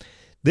 Keith,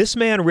 this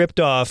man ripped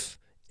off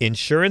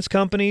insurance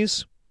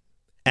companies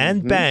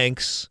and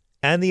banks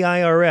and the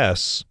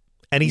IRS.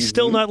 And he's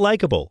still not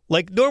likable.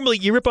 Like, normally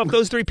you rip off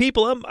those three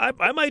people,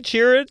 I might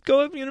cheer it.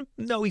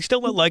 No, he's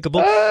still not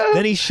likable.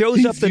 Then he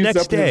shows up the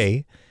next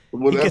day.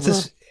 He gets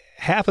this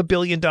 $500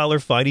 million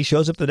fine. He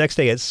shows up the next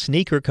day at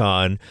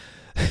SneakerCon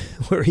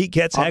where he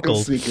gets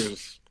heckled.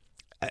 Sneakers.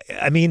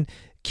 I mean,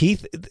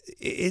 Keith,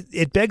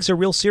 it begs a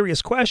real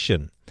serious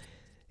question.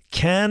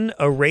 Can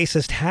a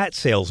racist hat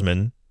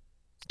salesman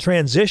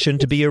transition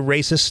to be a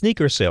racist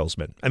sneaker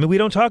salesman? I mean, we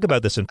don't talk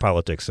about this in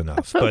politics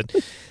enough, but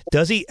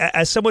does he,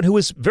 as someone who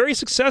was very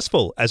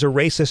successful as a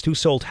racist who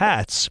sold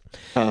hats,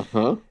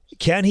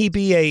 can he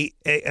be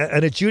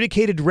an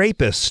adjudicated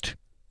rapist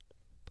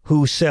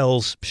who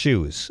sells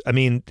shoes? I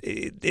mean,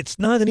 it's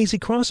not an easy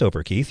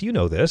crossover, Keith. You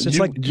know this. It's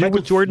like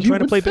Michael Jordan trying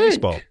to play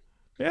baseball.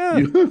 Yeah,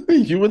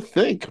 you would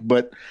think,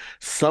 but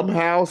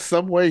somehow,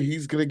 some way,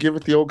 he's going to give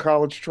it the old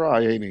college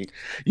try, ain't he?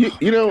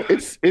 You know,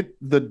 it's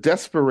the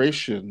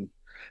desperation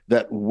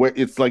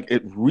it's like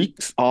it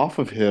reeks off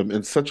of him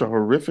in such a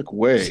horrific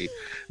way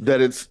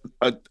that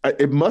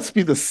it must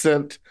be the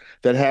scent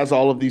that has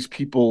all of these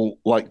people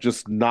like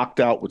just knocked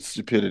out with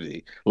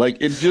stupidity. Like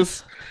it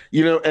just,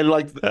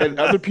 and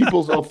other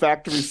people's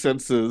olfactory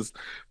senses,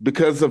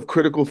 because of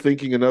critical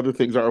thinking and other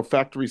things, our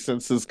olfactory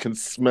senses can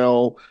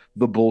smell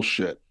the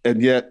bullshit.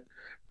 And yet,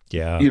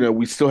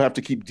 we still have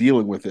to keep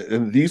dealing with it.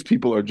 And these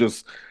people are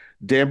just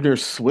damn near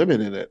swimming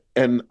in it.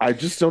 And I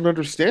just don't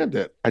understand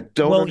it. I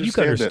don't understand it. Well, you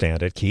can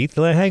understand it, Keith.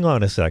 Hang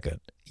on a second.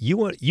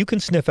 You can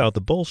sniff out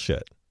the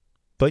bullshit,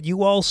 but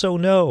you also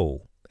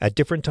know at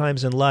different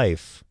times in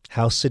life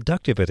how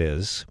seductive it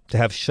is to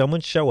have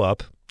someone show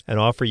up and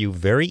offer you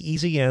very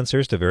easy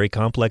answers to very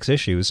complex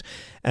issues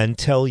and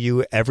tell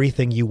you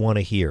everything you want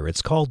to hear.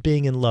 It's called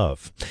being in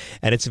love.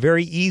 And it's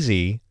very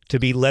easy to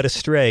be led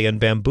astray and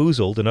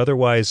bamboozled and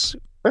otherwise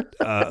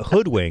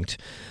hoodwinked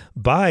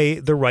by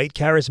the right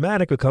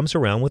charismatic who comes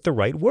around with the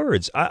right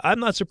words. I'm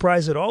not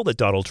surprised at all that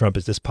Donald Trump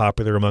is this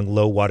popular among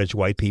low-wattage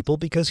white people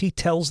because he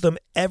tells them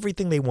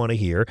everything they want to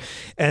hear.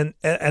 And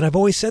I've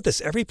always said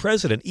this, every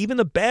president, even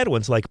the bad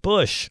ones like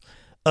Bush,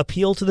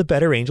 appeal to the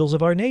better angels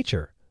of our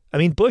nature. I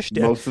mean, Bush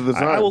did. Most of the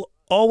time. I will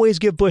always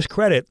give Bush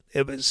credit.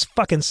 It was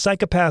fucking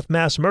psychopath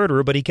mass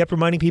murderer, but he kept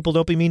reminding people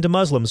don't be mean to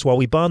Muslims while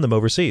we bomb them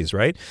overseas,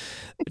 right?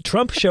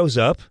 Trump shows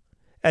up.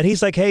 And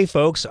he's like, hey,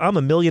 folks, I'm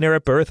a millionaire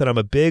at birth and I'm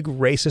a big,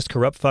 racist,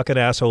 corrupt fucking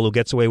asshole who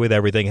gets away with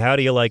everything. How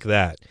do you like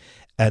that?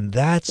 And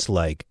that's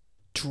like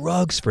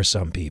drugs for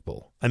some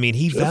people. I mean,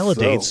 he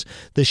validates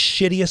the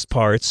shittiest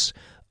parts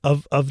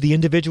of the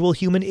individual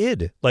human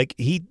id. Like,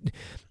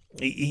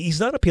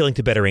 he's not appealing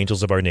to better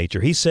angels of our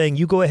nature. He's saying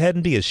you go ahead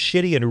and be as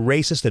shitty and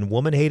racist and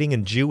woman-hating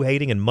and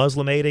Jew-hating and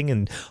Muslim-hating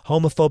and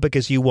homophobic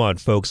as you want,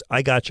 folks.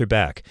 I got your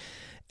back.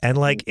 And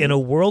like in a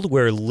world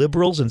where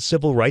liberals and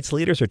civil rights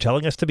leaders are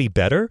telling us to be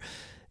better,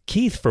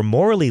 Keith, for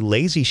morally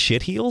lazy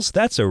shitheels,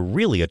 that's a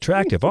really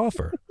attractive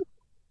offer.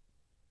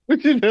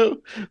 But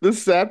the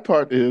sad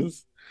part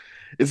is,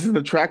 it's an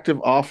attractive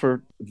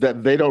offer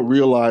that they don't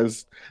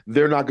realize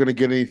they're not going to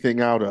get anything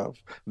out of.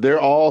 They're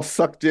all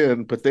sucked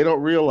in, but they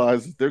don't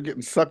realize that they're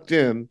getting sucked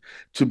in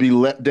to be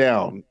let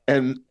down.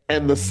 And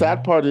the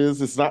sad part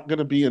is, it's not going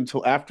to be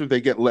until after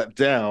they get let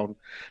down,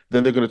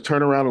 then they're going to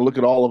turn around and look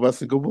at all of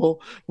us and go,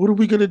 well, what are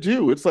we going to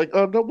do? It's like,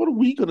 oh, no, what are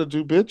we going to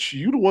do, bitch?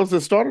 You the ones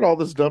that started all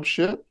this dumb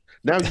shit.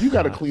 Now you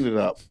got to clean it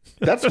up.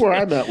 That's where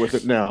I'm at with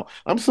it now.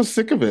 I'm so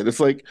sick of it. It's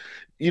like,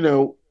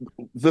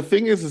 the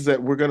thing is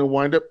that we're going to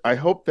wind up, I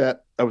hope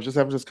that, I was just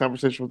having this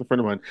conversation with a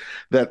friend of mine,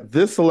 that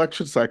this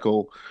election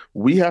cycle,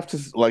 we have to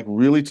like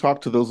really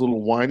talk to those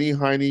little whiny,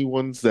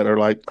 ones that are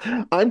like,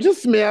 I'm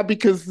just mad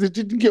because they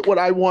didn't get what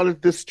I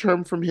wanted this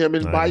term from him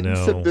and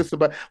Biden said this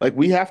about, like,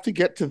 we have to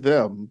get to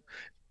them,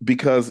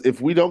 because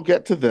if we don't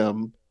get to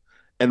them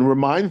and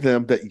remind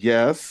them that,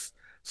 yes,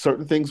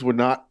 certain things were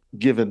not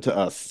given to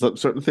us.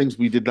 Certain things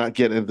we did not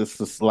get in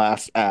this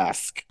last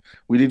ask.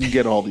 We didn't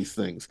get all these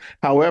things.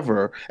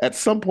 However, at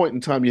some point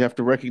in time, you have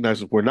to recognize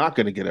that we're not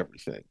going to get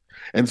everything.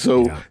 And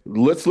so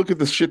let's look at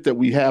the shit that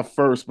we have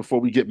first before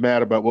we get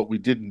mad about what we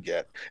didn't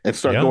get and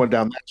start going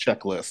down that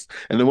checklist.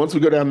 And then once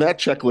we go down that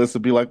checklist,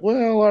 it'll be like,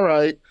 well, all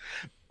right,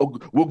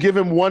 we'll give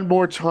him one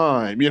more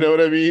time. You know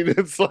what I mean?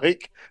 It's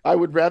like, I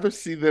would rather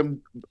see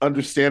them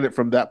understand it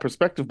from that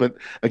perspective. But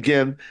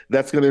again,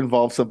 that's going to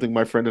involve something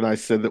my friend and I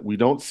said that we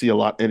don't see a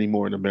lot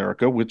anymore in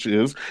America, which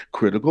is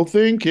critical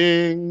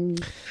thinking.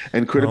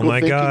 And critical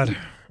thinking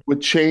would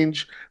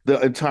change the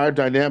entire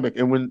dynamic.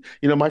 And when,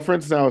 my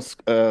friend's now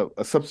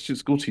a substitute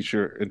school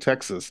teacher in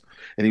Texas,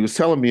 and he was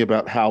telling me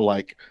about how,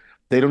 like,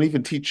 they don't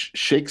even teach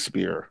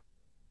Shakespeare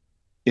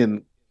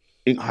in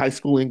high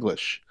school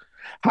English.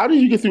 How do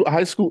you get through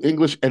high school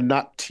English and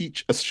not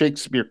teach a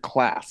Shakespeare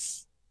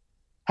class?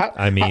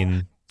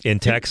 In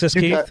Texas,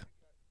 Keith?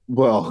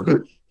 Well,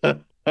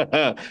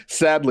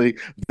 sadly,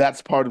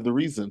 that's part of the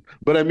reason.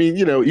 But I mean,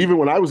 even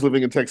when I was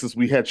living in Texas,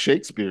 we had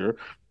Shakespeare.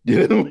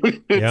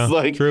 It's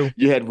like true.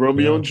 You had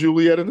Romeo and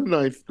Juliet in the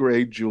 9th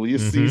grade,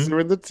 Julius Caesar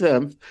in the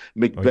 10th,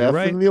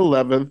 Macbeth in the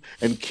 11th,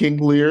 and King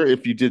Lear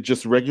if you did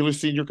just regular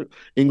senior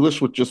English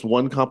with just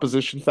one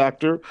composition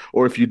factor,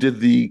 or if you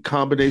did the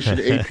combination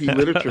AP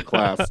literature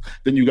class,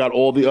 then you got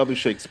all the other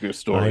Shakespeare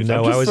stories. I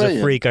know, I was a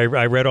freak. I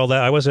read all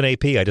that. I was an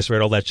AP. I just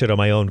read all that shit on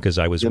my own because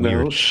I was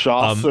weird.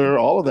 Chaucer,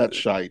 all of that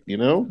shite,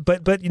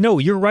 But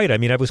you're right. I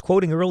mean, I was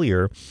quoting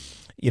earlier.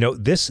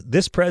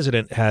 This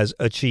president has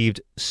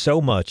achieved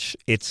so much.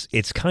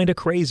 It's kind of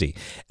crazy.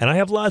 And I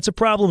have lots of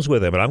problems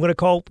with him. And I'm going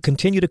to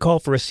continue to call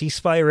for a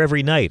ceasefire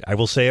every night. I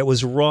will say it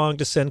was wrong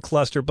to send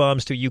cluster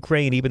bombs to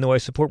Ukraine, even though I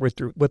support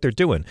what they're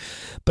doing.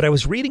 But I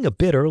was reading a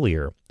bit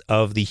earlier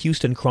of the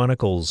Houston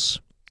Chronicle's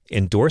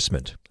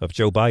endorsement of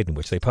Joe Biden,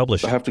 which they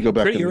published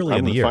pretty early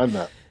in the year. Find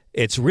that.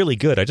 It's really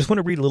good. I just want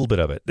to read a little bit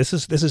of it. This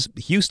is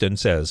Houston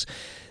says,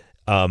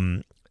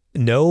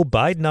 No,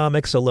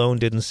 Bidenomics alone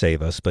didn't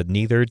save us, but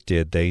neither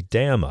did they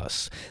damn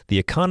us. The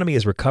economy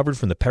has recovered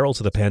from the perils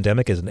of the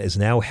pandemic and is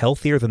now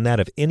healthier than that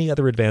of any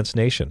other advanced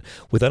nation.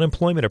 With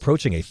unemployment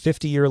approaching a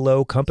 50-year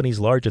low, companies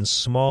large and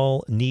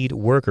small need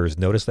workers.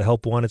 Notice the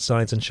help wanted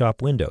signs in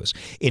shop windows.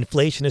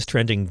 Inflation is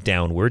trending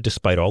downward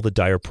despite all the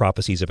dire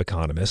prophecies of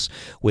economists.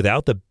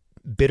 Without the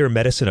bitter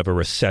medicine of a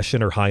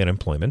recession or high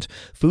unemployment.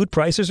 Food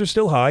prices are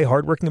still high.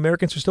 Hardworking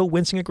Americans are still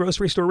wincing at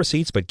grocery store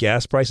receipts, but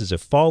gas prices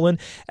have fallen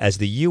as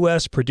the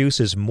U.S.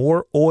 produces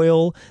more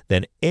oil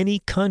than any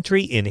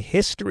country in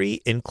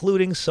history,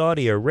 including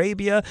Saudi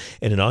Arabia.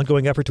 In an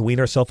ongoing effort to wean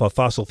ourselves off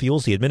fossil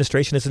fuels, the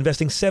administration is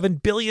investing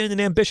 $7 billion in an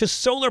ambitious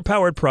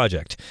solar-powered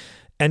project.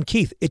 And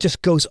Keith, it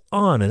just goes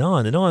on and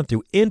on and on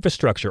through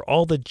infrastructure,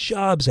 all the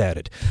jobs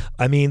added.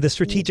 I mean, the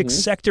strategic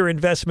sector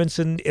investments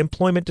in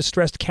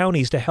employment-distressed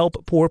counties to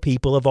help poor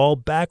people of all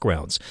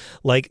backgrounds.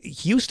 Like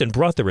Houston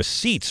brought the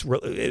receipts,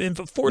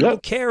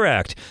 Affordable Care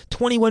Act.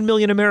 21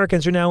 million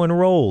Americans are now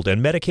enrolled,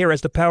 and Medicare has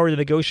the power to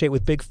negotiate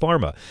with Big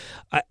Pharma.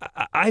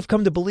 I've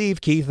come to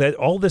believe, Keith, that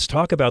all this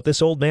talk about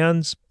this old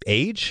man's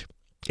age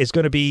is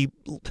going to be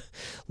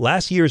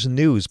last year's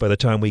news by the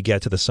time we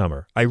get to the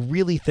summer. I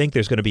really think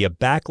there's going to be a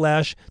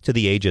backlash to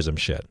the ageism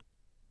shit.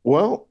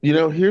 Well,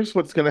 here's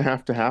what's going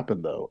to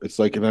happen, though. It's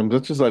like, and as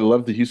much as I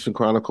love the Houston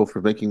Chronicle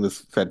for making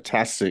this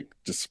fantastic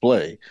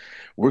display,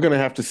 we're going to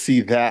have to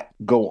see that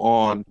go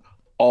on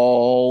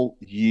all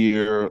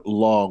year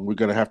long. We're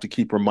going to have to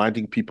keep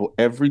reminding people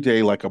every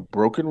day, like a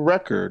broken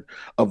record,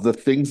 of the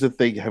things that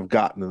they have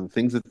gotten and the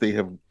things that they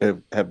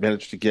have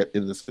managed to get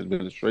in this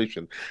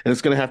administration. And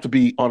it's going to have to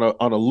be on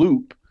a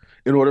loop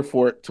in order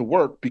for it to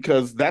work,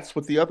 because that's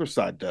what the other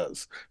side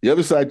does. The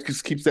other side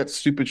just keeps that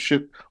stupid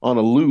shit on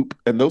a loop,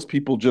 and those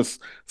people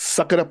just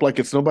suck it up like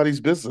it's nobody's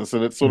business.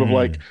 And it's sort of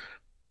like,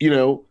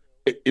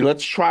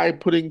 let's try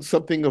putting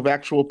something of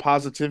actual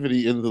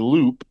positivity in the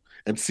loop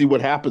and see what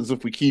happens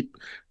if we keep,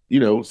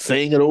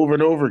 saying it over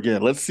and over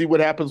again. Let's see what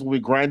happens when we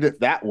grind it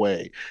that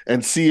way,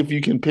 and see if you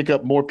can pick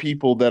up more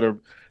people that are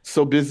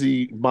so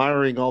busy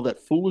admiring all that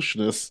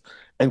foolishness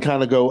and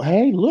kind of go,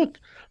 hey, look,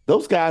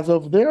 those guys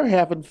over there are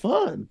having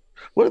fun.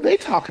 What are they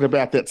talking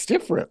about that's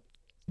different?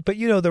 But,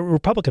 the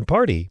Republican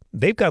Party,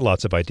 they've got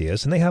lots of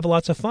ideas and they have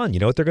lots of fun. You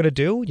know what they're going to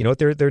do? You know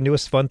what their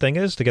newest fun thing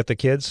is to get the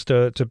kids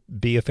to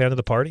be a fan of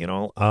the party and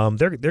all?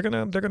 They're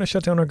going to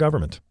shut down our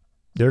government.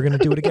 They're going to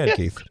do it again,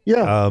 Keith.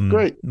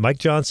 Great. Mike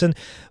Johnson,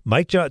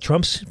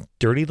 Trump's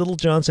dirty little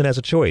Johnson has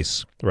a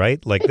choice,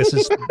 right? Like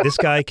this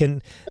guy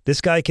can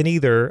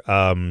either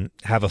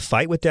have a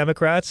fight with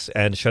Democrats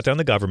and shut down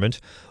the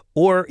government,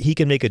 or he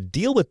can make a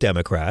deal with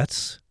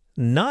Democrats,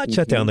 not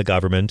shut down the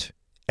government,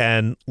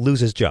 and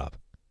lose his job.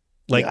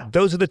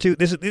 Those are the two.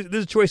 These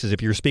are choices.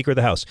 If you're Speaker of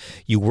the House,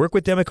 you work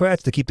with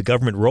Democrats to keep the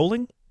government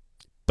rolling,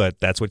 but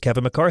that's what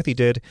Kevin McCarthy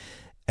did.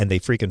 And they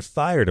freaking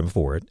fired him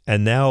for it.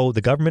 And now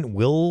the government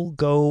will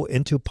go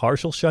into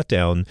partial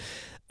shutdown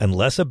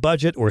unless a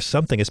budget or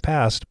something is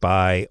passed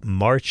by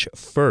March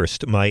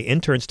 1st. My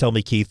interns tell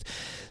me, Keith,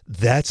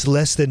 that's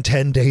less than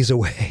 10 days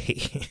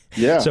away.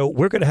 Yeah. So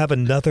we're going to have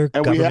another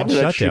government shutdown. And we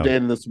have an extra day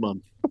in this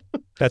month.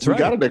 That's right. We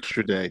got an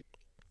extra day.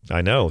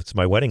 I know. It's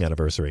my wedding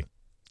anniversary.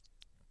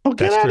 Oh,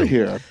 get out of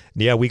here.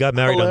 Yeah, we got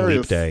married on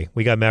Leap Day.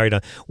 We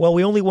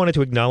only wanted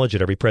to acknowledge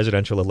it every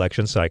presidential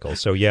election cycle.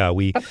 So yeah,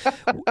 we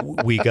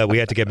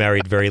had to get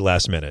married very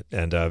last minute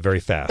and very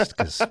fast.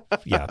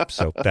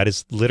 So that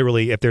is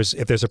literally, if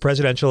there's a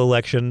presidential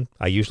election,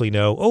 I usually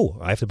know,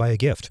 I have to buy a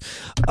gift.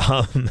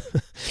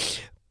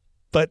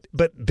 But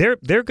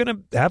they're going to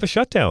have a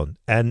shutdown,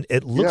 and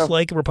it looks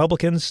like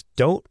Republicans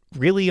don't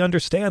really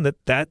understand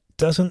that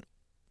doesn't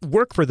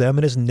work for them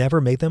and has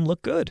never made them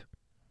look good.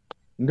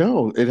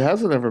 No, it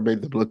hasn't ever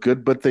made them look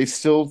good, but they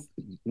still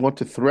want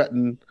to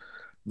threaten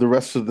the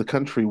rest of the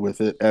country with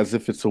it as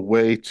if it's a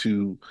way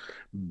to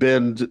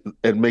bend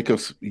and make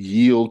us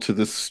yield to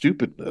this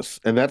stupidness.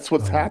 And that's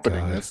what's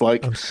happening. God. It's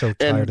like, I'm so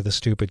tired of the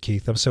stupid,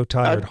 Keith. I'm so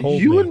tired.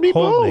 Hold you me. And me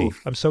Hold both. me.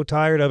 I'm so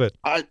tired of it.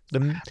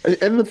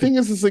 And the thing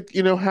is like,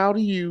 how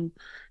do you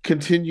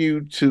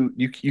continue to,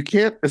 you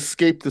can't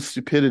escape the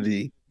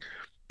stupidity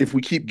if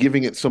we keep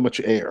giving it so much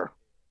air.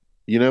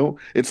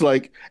 It's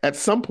like at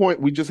some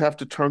point we just have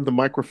to turn the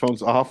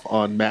microphones off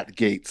on Matt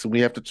Gaetz, and we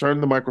have to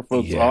turn the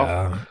microphones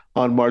off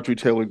on Marjorie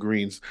Taylor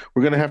Greene.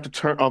 We're going to have to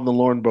turn on the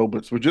Lauren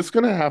Boeberts. We're just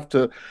going to have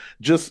to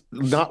just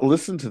not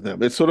listen to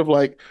them. It's sort of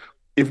like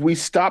if we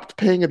stopped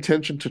paying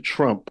attention to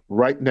Trump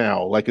right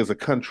now, like as a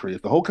country,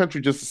 if the whole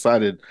country just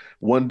decided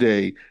one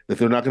day that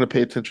they're not going to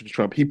pay attention to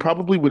Trump, he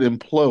probably would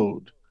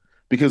implode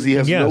because he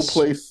has no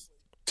place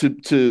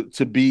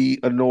to be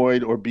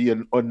annoyed or be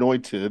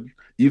anointed.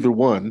 Either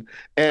one.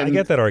 And I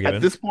get that argument.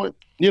 At this point,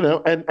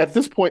 and at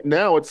this point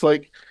now, it's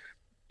like,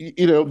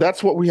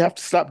 that's what we have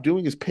to stop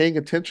doing is paying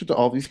attention to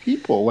all these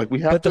people. Like we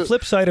have But there's a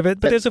flip side of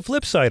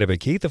it,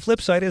 Keith. The flip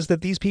side is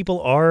that these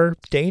people are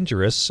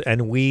dangerous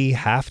and we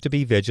have to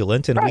be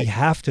vigilant and we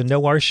have to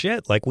know our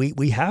shit. Like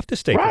we have to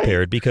stay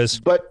prepared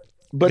because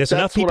But there's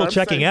enough people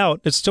checking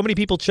out. There's so many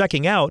people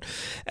checking out,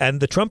 and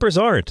the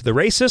Trumpers aren't. The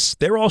racists,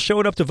 they're all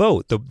showing up to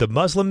vote. The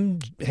Muslim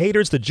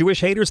haters, the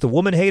Jewish haters, the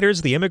woman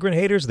haters, the immigrant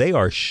haters, they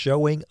are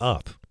showing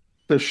up.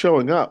 They're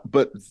showing up,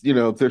 but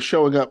they're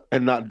showing up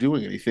and not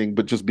doing anything,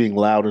 but just being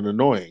loud and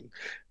annoying,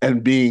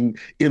 and being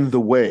in the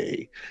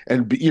way,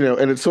 and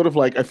and it's sort of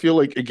like, I feel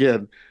like,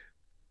 again,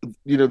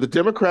 the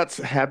Democrats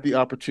had the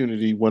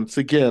opportunity once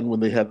again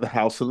when they had the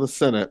House and the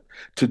Senate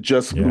to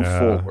just move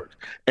forward,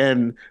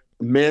 and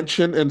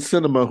Manchin and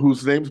Sinema,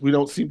 whose names we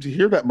don't seem to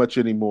hear that much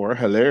anymore.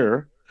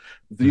 Hilaire.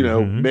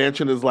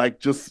 Manchin is like,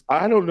 just,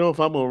 I don't know if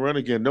I'm going to run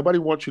again. Nobody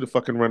wants you to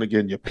fucking run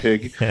again, you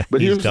pig.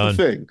 But here's the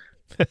thing.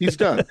 He's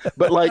done.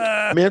 But like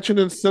Manchin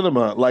and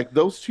Sinema, like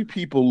those two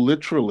people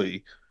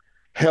literally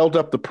held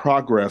up the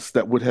progress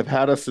that would have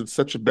had us in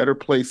such a better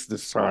place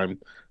this time,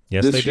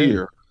 this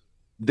year.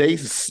 They,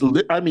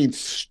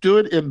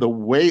 stood in the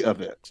way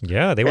of it.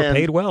 Yeah, they were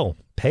paid well.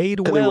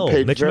 Paid well.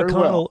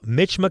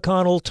 Mitch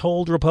McConnell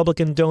told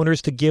Republican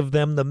donors to give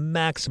them the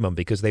maximum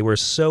because they were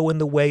so in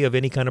the way of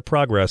any kind of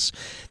progress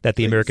that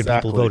the American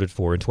people voted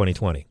for in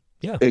 2020.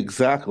 Yeah.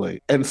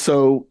 Exactly. And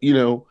so,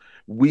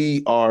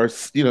 we are,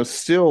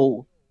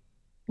 still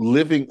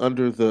living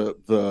under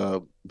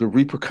the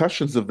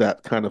repercussions of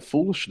that kind of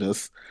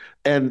foolishness,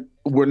 and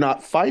we're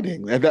not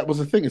fighting. And that was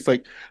the thing. It's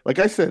like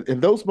I said,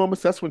 in those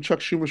moments, that's when Chuck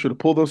Schumer should have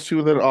pulled those two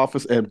in their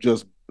office and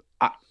just,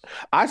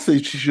 I say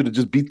she should have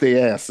just beat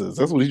their asses.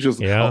 That's what he just,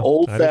 an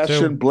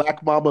old-fashioned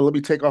black mama, let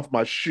me take off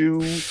my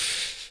shoe.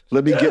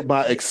 Let me get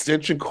my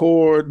extension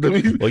cord.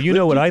 Well, you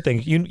know what I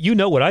think. You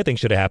know what I think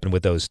should have happened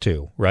with those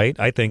two, right?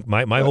 I think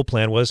my whole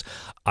plan was,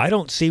 I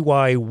don't see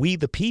why we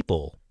the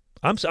people,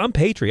 I'm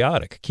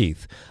patriotic,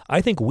 Keith.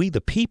 I think we the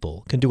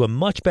people can do a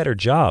much better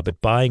job at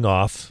buying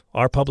off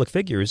our public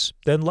figures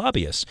than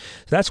lobbyists.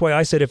 That's why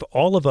I said if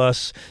all of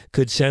us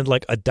could send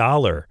like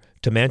 $1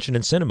 to Manchin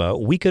and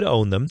Sinema, we could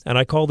own them, and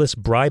I call this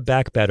bribe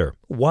back better.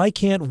 Why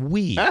can't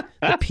we,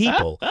 the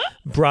people,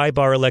 bribe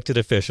our elected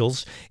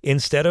officials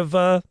instead of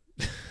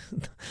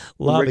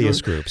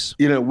lobbyist groups?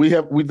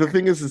 The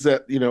thing is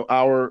that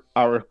our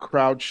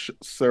crowd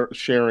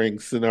sharing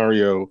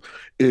scenario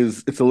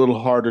is, it's a little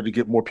harder to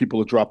get more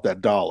people to drop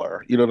that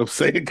 $1. You know what I'm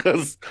saying?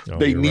 Because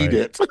they need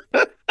it.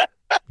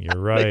 You're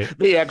right.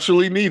 They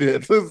actually need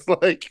it. It's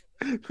like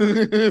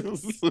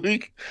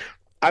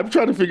I'm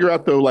trying to figure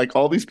out, though, like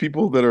all these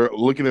people that are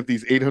looking at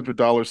these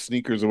 $800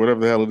 sneakers or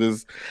whatever the hell it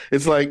is,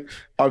 it's like,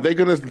 are they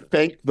going to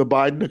thank the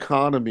Biden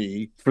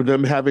economy for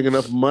them having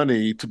enough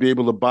money to be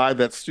able to buy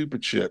that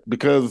stupid shit?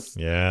 Because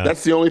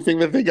that's the only thing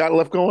that they got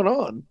left going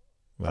on.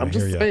 I'm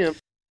just saying.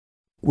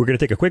 We're going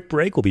to take a quick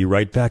break. We'll be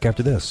right back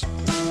after this.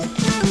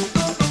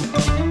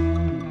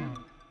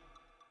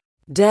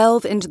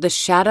 Delve into the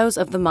shadows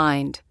of the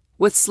mind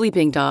with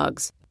Sleeping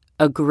Dogs,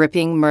 a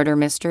gripping murder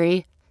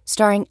mystery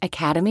starring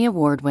Academy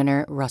Award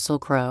winner Russell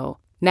Crowe.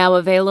 Now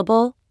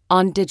available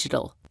on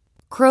digital.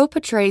 Crowe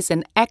portrays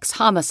an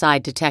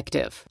ex-homicide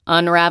detective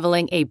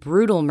unraveling a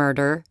brutal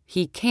murder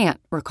he can't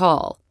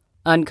recall.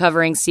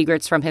 Uncovering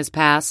secrets from his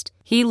past,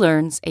 he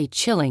learns a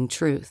chilling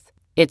truth.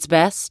 It's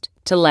best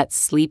to let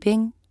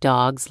sleeping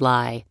dogs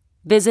lie.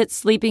 Visit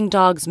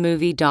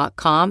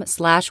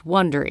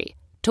sleepingdogsmovie.com/Wondery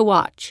to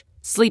watch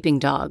Sleeping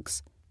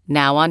Dogs,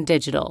 now on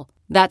digital.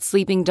 That's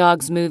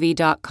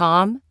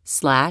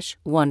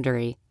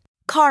sleepingdogsmovie.com/Wondery.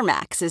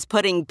 CarMax is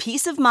putting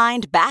peace of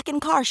mind back in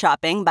car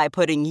shopping by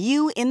putting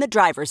you in the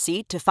driver's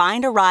seat to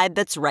find a ride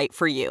that's right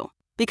for you.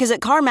 Because at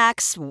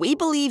CarMax, we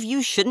believe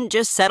you shouldn't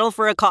just settle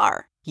for a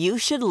car. You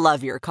should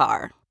love your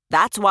car.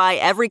 That's why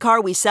every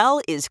car we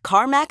sell is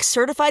CarMax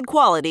certified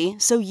quality,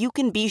 so you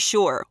can be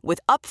sure with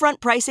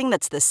upfront pricing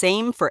that's the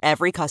same for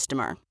every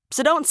customer.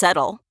 So don't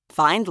settle.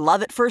 Find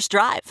love at first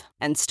drive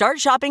and start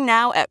shopping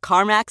now at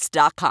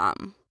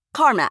CarMax.com.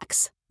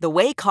 CarMax, the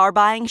way car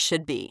buying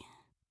should be.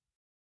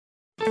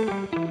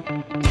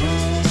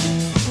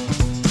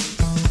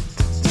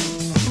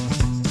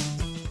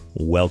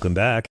 Welcome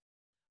back.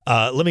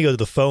 Let me go to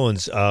the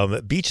phones.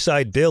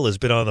 Beachside Bill has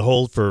been on the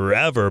hold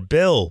forever.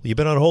 Bill, you've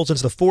been on hold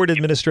since the Ford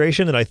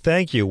administration, and I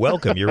thank you.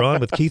 Welcome. You're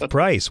on with Keith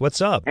Price. What's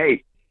up?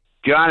 Hey,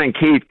 John and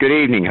Keith, good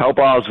evening. Hope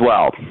all's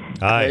well.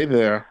 Hi. Hey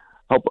there.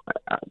 Hope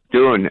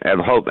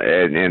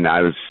and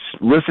I was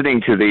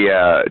listening to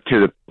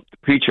the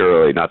preacher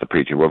early, not the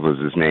preacher. What was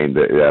his name?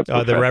 The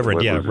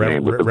Reverend,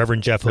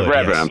 Reverend Jeff Hood. The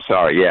Reverend. Yes. I'm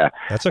sorry, yeah.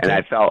 That's okay. And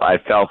I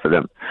fell for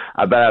them.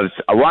 But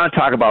I want to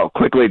talk about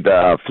quickly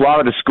the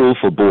Florida School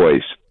for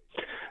Boys.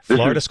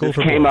 This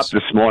came up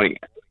this morning.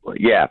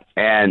 Yeah,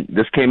 and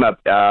this came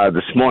up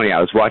this morning. I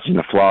was watching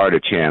the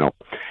Florida channel.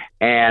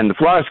 And the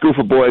Florida School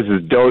for Boys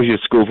is Dozier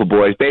School for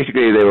Boys.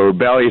 Basically, they were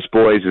rebellious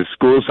boys. The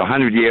school's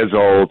 100 years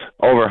old,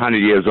 over 100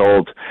 years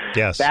old.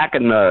 Yes. Back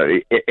in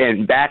the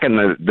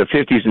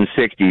 50s and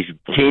 60s,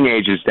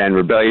 teenagers then,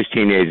 rebellious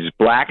teenagers,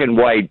 black and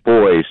white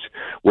boys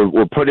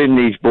were put in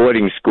these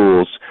boarding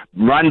schools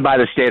run by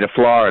the state of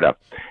Florida.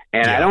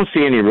 And I don't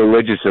see any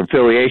religious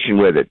affiliation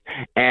with it.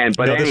 This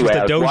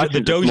was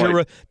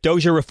the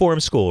Dozier Reform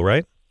School,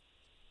 right?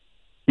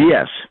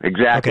 Yes,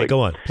 exactly. Okay,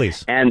 go on,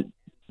 please. And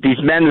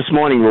these men this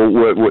morning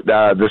were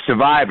the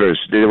survivors.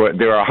 There were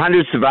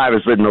 100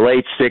 survivors in the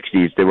late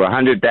 60s. There were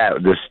 100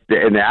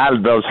 and out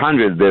of those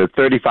 100, there were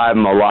 35 of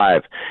them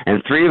alive,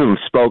 and 3 of them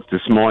spoke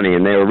this morning.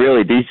 And they were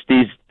really these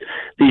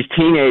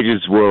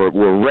teenagers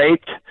were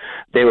raped.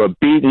 They were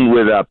beaten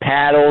with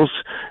paddles.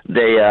 And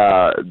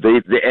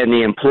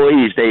the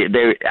employees.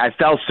 I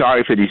felt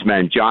sorry for these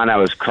men, John. I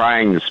was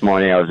crying this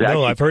morning.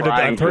 I've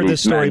heard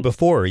this story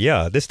before.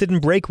 Yeah, this didn't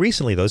break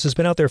recently though. This has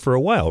been out there for a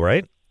while,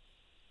 right?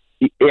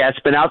 Yeah, it's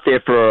been out there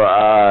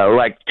for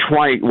like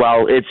 20.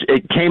 Well,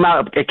 it came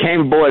about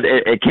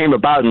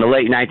in the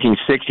late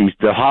 1960s.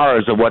 The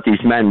horrors of what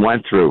these men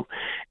went through,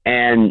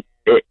 and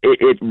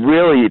it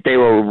really, they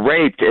were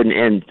raped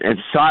and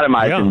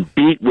sodomized and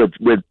beat with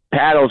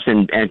paddles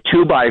and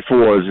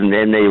 2x4s, and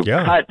then they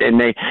cut,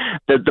 and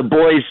the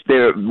boys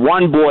there.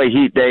 One boy,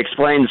 they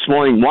explained this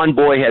morning. One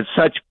boy had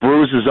such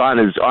bruises on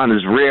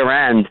his rear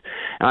end,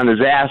 on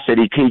his ass, that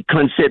he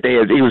couldn't sit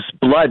there. He was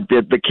blood.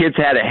 The kids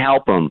had to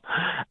help him.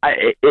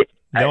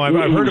 I've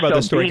heard about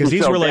this story because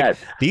these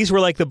were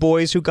like the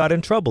boys who got in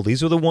trouble.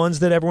 These were the ones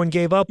that everyone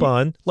gave up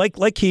on, like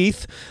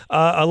Keith.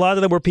 A lot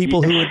of them were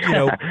people who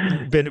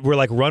had, were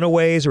like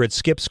runaways or had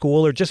skipped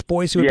school, or just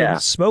boys who had been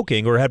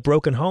smoking or had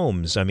broken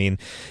homes. I mean,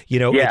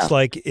 it's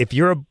like if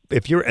you're,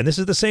 and this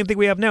is the same thing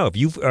we have now. If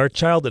you are a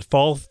child that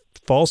falls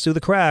through the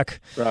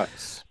crack,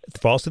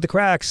 falls through the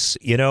cracks,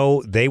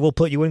 they will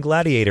put you in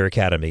Gladiator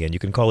Academy, and you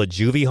can call it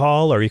Juvie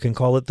Hall or you can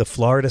call it the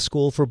Florida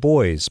School for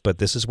Boys. But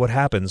this is what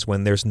happens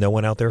when there's no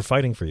one out there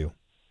fighting for you.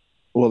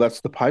 Well,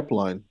 that's the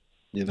pipeline,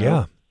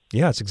 Yeah,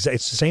 it's the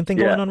same thing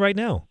going on right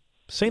now.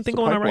 Same thing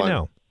going on right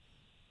now.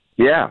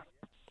 Yeah,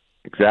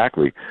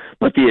 exactly.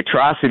 But the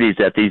atrocities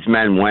that these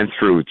men went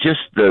through, just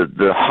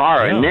the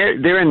horror, and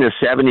they're in their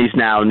 70s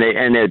now,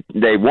 and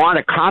they want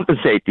to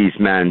compensate these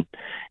men.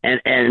 And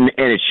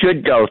it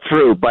should go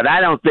through, but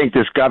I don't think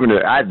this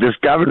governor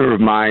of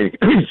mine,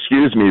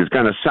 excuse me, is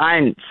going to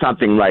sign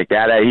something like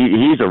that.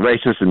 He's a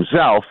racist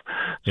himself.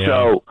 Yeah.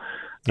 So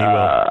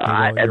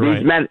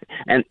these men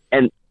and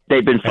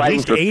they've been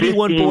fighting for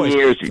 15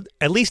 years.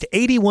 At least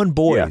 81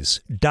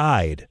 boys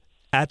died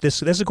at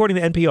this. This is according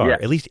to NPR. Yeah.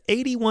 At least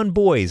 81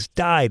 boys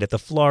died at the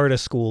Florida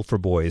School for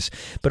Boys,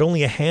 but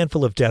only a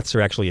handful of deaths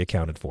are actually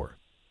accounted for.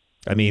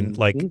 I mean,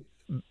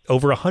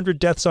 over 100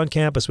 deaths on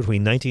campus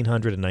between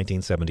 1900 and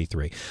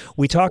 1973.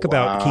 We talk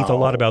about, Keith, a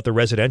lot about the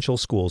residential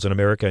schools in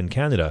America and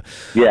Canada,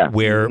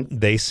 where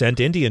they sent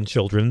Indian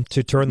children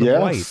to turn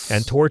them white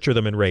and torture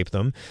them and rape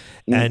them.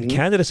 And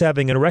Canada's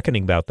having a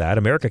reckoning about that.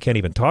 America can't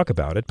even talk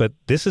about it, but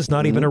this is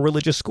not even a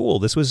religious school.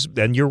 This was,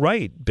 and you're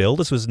right, Bill,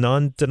 this was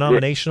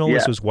non-denominational.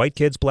 This was white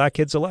kids, black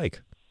kids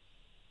alike.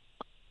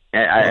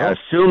 I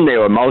assume they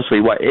were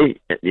mostly this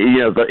is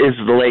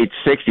the late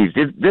 60s.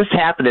 This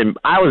happened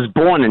I was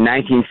born in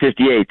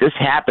 1958. This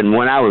happened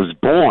when I was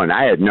born.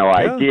 I had no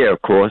idea,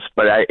 of course,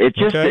 but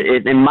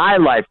in my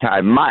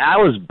lifetime, I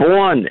was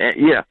born,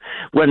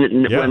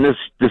 when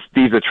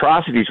these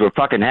atrocities were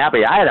fucking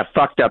happening. I had a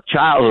fucked up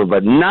childhood,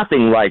 but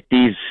nothing like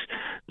these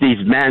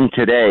men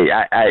today.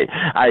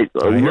 I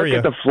looked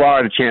at the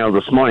Florida channel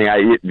this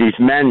morning. These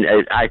men,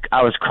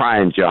 I was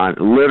crying, John.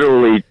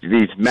 Literally,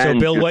 these men. So,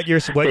 Bill, what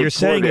you're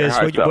saying is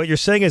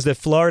that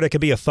Florida can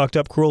be a fucked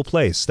up, cruel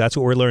place. That's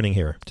what we're learning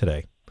here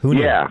today. Who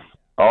knew? Yeah.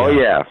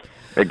 Yeah.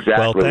 Exactly.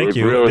 Well, thank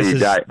you. Really,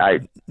 this is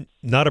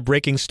not a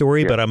breaking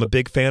story, but I'm a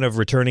big fan of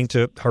returning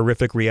to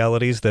horrific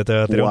realities that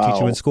they don't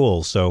teach you in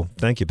schools. So,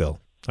 thank you, Bill.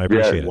 I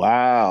appreciate it.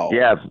 Wow.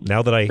 Yeah.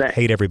 Now that I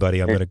hate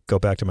everybody, I'm going to go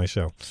back to my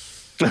show.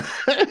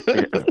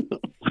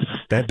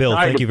 Bill,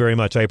 thank you very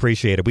much. I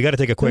appreciate it. We got to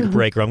take a quick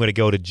break or I'm going to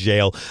go to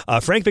jail.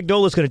 Frank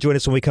Vignola is going to join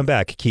us when we come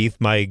back. Keith,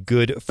 my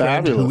good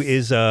friend, who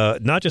is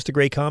not just a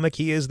great comic,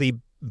 he is the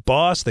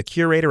boss, the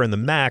curator, and the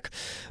Mac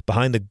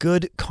behind the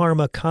Good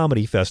Karma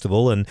Comedy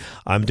Festival. And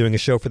I'm doing a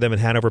show for them in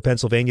Hanover,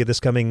 Pennsylvania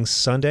this coming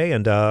Sunday.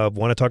 And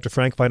want to talk to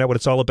Frank, find out what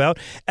it's all about,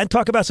 and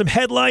talk about some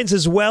headlines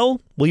as well.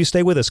 Will you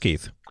stay with us,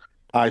 Keith?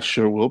 I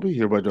sure will be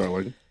here, my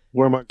darling.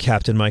 Where am I?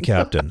 Captain, my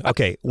captain.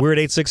 Okay, we're at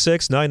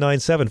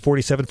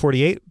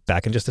 866-997-4748.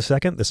 Back in just a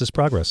second. This is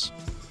Progress.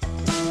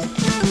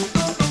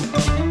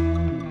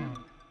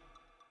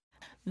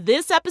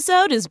 This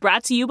episode is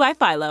brought to you by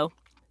Philo.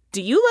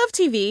 Do you love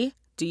TV?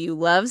 Do you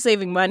love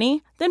saving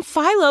money? Then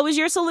Philo is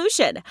your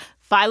solution.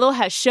 Philo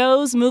has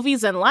shows,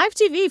 movies, and live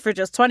TV for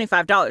just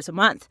 $25 a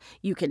month.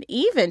 You can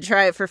even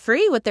try it for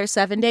free with their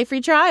 7-day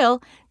free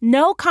trial.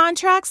 No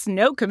contracts,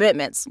 no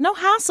commitments, no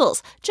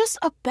hassles. Just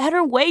a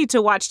better way to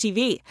watch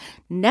TV.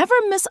 Never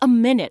miss a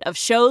minute of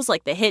shows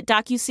like the hit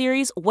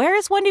docuseries Where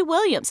is Wendy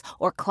Williams?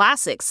 Or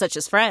classics such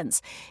as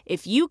Friends.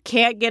 If you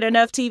can't get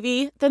enough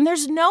TV, then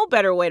there's no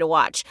better way to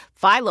watch.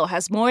 Philo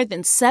has more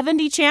than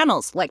 70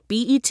 channels like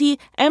BET,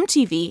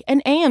 MTV,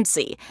 and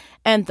AMC.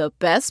 And the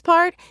best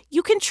part?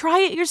 You can try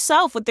it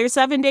yourself with their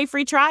 7-day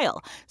free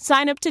trial.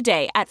 Sign up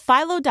today at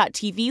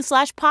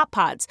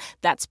philo.tv/poppods.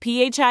 That's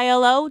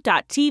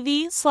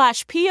philo.tv/POPPODS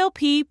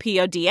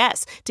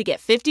to get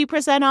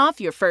 50% off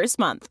your first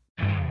month.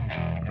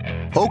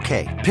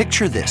 Okay,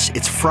 picture this.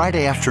 It's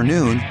Friday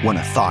afternoon when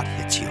a thought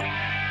hits you.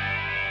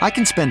 I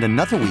can spend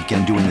another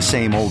weekend doing the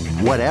same old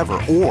whatever,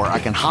 or I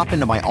can hop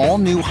into my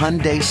all-new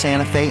Hyundai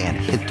Santa Fe and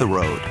hit the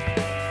road.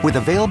 With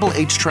available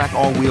H-Track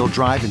all-wheel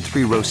drive and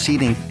 3-row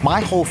seating, my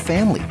whole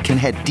family can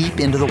head deep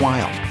into the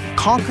wild.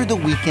 Conquer the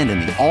weekend in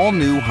the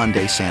all-new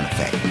Hyundai Santa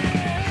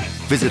Fe.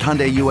 Visit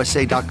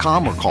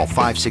HyundaiUSA.com or call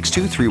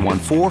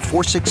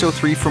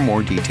 562-314-4603 for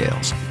more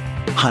details.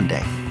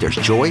 Hyundai, there's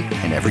joy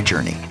in every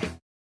journey.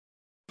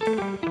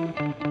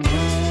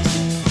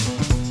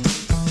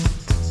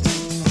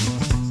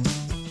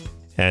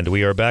 And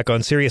we are back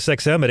on Sirius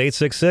XM at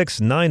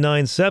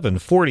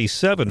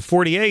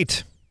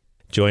 866-997-4748.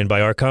 Joined by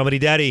our comedy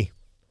daddy,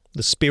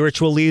 the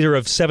spiritual leader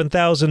of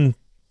 7,000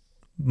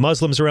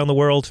 Muslims around the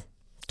world,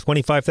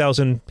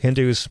 25,000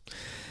 Hindus,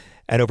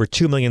 and over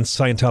 2 million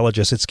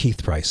Scientologists. It's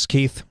Keith Price.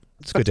 Keith,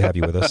 it's good to have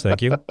you with us.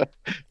 Thank you.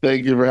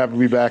 Thank you for having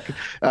me back.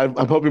 I'm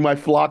hoping my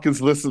flock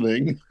is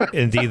listening.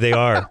 Indeed, they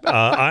are.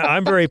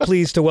 I'm very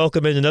pleased to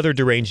welcome in another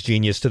deranged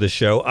genius to the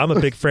show. I'm a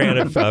big fan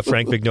of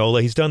Frank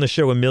Vignola. He's done the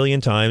show a million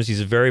times.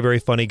 He's a very, very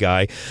funny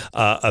guy,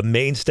 a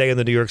mainstay in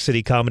the New York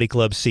City comedy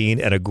club scene,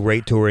 and a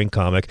great touring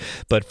comic.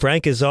 But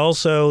Frank is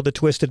also the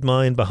twisted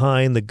mind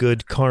behind the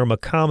Good Karma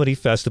Comedy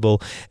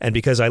Festival. And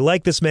because I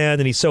like this man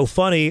and he's so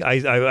funny,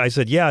 I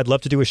said, yeah, I'd love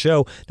to do a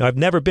show. Now, I've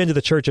never been to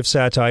the Church of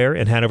Satire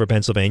in Hanover,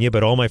 Pennsylvania,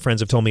 but all my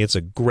friends have told me it's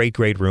a great,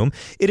 great room.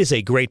 It is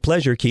a great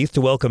pleasure, Keith,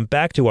 to welcome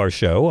back to our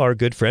show our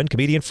good friend,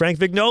 comedian Frank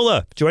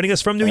Vignola, joining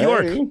us from New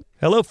York.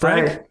 Hello,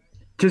 Frank. Hi.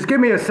 Just give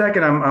me a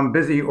second. I'm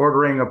busy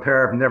ordering a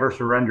pair of Never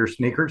Surrender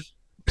sneakers.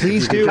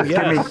 Please do. Just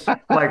give me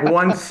like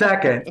 1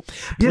 second.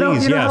 You know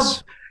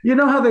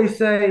how they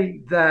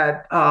say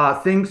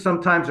that things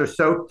sometimes are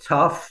so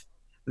tough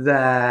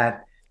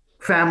that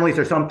families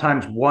are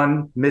sometimes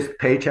one missed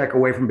paycheck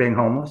away from being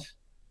homeless?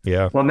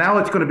 Yeah. Well, now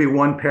it's going to be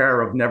one pair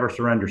of Never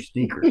Surrender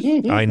sneakers.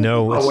 I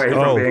know. Away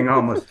from being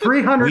homeless.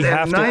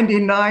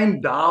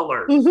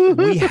 $399.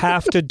 We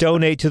have to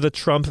donate to the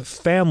Trump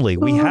family.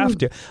 We have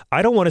to.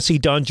 I don't want to see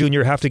Don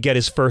Jr. have to get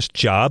his first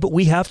job.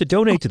 We have to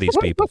donate to these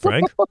people,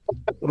 Frank.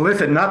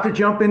 Listen, not to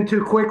jump in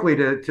too quickly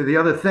to the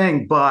other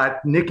thing,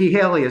 but Nikki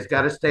Haley has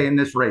got to stay in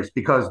this race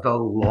because the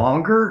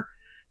longer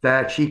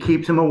that she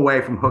keeps him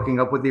away from hooking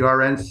up with the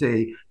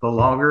RNC, the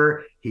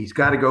longer he's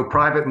got to go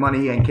private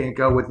money and can't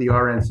go with the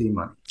RNC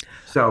money.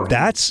 So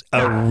that's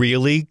a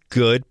really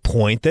good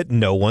point that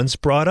no one's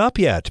brought up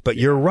yet, but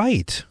you're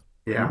right.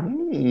 Yeah.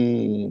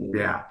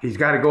 Yeah. He's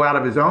got to go out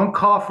of his own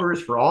coffers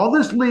for all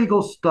this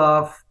legal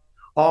stuff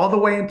all the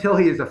way until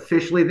he is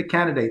officially the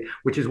candidate,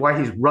 which is why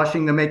he's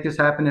rushing to make this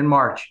happen in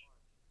March.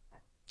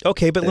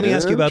 Okay, but let me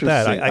ask you about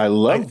that. I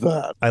love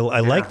that. I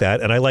like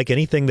that, and I like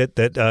anything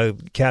that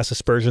casts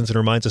aspersions and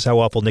reminds us how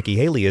awful Nikki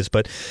Haley is.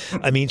 But,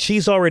 I mean,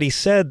 she's already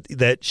said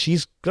that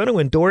she's going to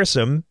endorse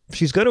him,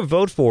 she's going to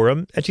vote for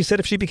him, and she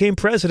said if she became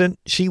president,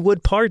 she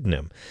would pardon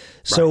him.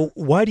 So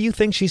why do you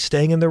think she's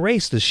staying in the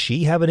race? Does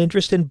she have an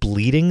interest in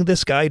bleeding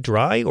this guy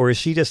dry, or is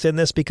she just in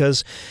this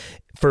because,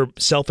 for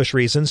selfish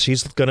reasons,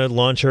 she's going to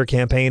launch her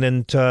campaign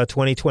in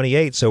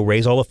 2028, so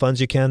raise all the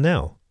funds you can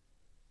now?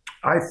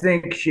 I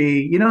think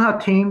you know how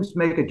teams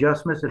make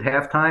adjustments at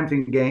halftimes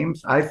in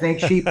games? I think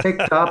she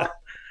picked up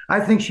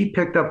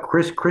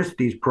Chris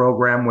Christie's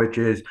program, which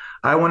is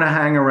I want to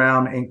hang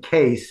around in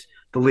case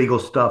the legal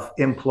stuff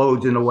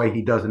implodes in a way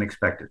he doesn't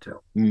expect it to.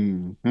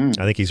 Mm-hmm.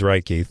 I think he's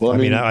right, Keith. Well, I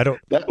mean, I don't.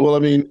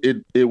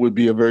 It would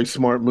be a very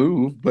smart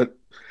move, but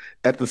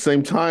at the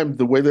same time,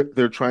 the way that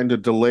they're trying to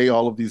delay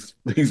all of these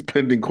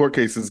pending court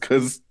cases,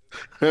 because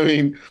I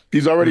mean,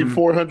 he's already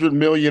 $400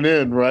 million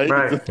in,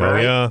 right? Oh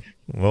yeah.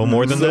 Well,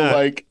 more than that.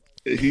 Like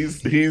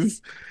he's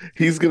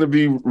going to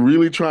be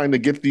really trying to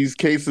get these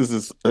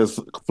cases as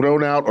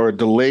thrown out or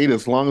delayed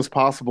as long as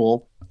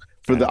possible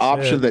for the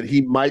option that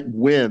he might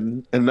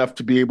win enough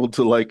to be able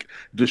to like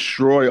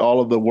destroy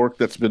all of the work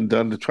that's been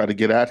done to try to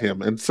get at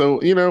him. And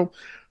so, you know,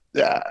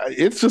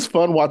 it's just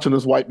fun watching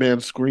this white man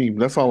scream.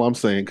 That's all I'm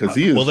saying, because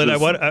he is. Well, then I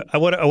want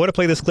to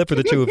play this clip for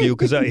the two of you,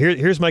 because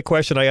here's my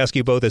question. I ask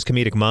you both as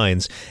comedic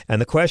minds,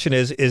 and the question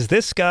is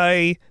this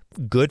guy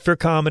good for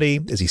comedy?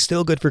 Is he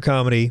still good for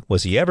comedy?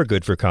 Was he ever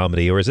good for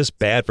comedy, or is this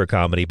bad for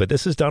comedy? But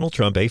this is Donald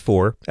Trump,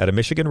 A4, at a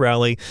Michigan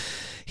rally.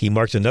 He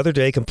marked another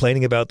day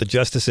complaining about the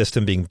justice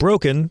system being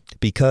broken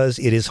because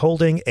it is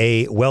holding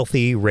a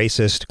wealthy,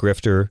 racist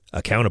grifter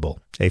accountable.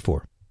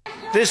 A4.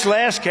 This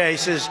last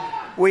case is,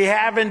 we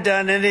haven't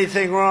done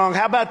anything wrong.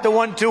 How about the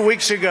one 2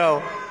 weeks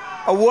ago?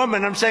 A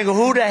woman, I'm saying,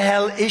 who the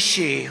hell is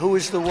she? Who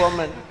is the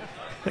woman?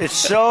 It's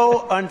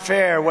so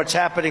unfair what's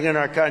happening in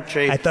our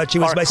country. I thought she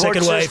was my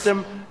second wife. Our court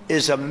system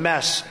is a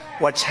mess.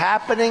 What's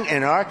happening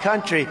in our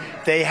country,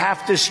 they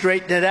have to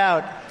straighten it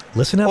out.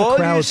 Listen how the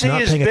crowd's not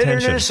paying attention. All you see is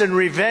bitterness and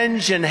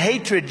revenge and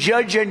hatred.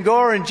 Judge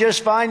Engoron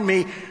just fined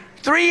me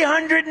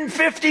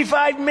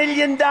 $355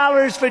 million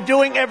for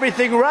doing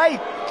everything right.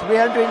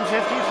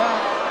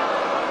 $355.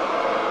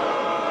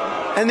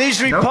 And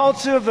these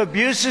repulsive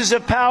abuses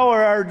of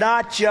power are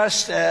not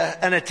just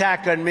an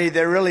attack on me.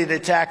 They're really an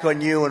attack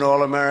on you and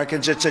all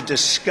Americans. It's a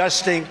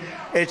disgusting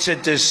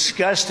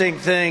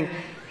thing.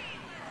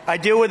 I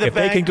deal with the if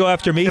bank. They can go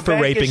after me for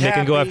raping, they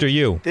can go after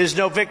you. There's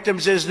no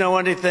victims. There's no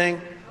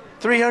anything.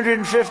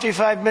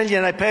 $355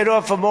 million. I paid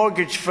off a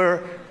mortgage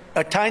for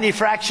a tiny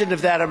fraction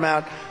of that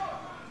amount.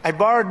 I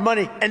borrowed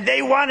money, and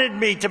they wanted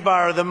me to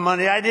borrow the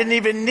money. I didn't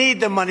even need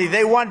the money.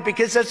 They want,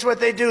 because that's what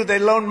they do. They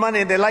loan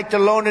money, and they like to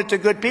loan it to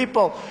good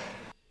people.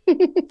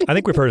 I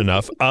think we've heard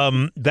enough.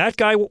 That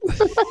guy. The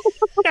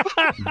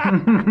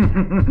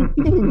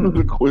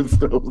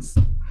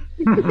Quiznos.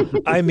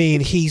 I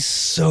mean, he's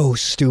so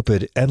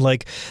stupid. And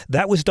like,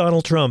 that was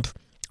Donald Trump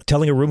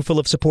telling a room full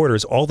of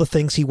supporters all the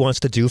things he wants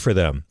to do for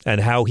them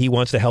and how he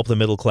wants to help the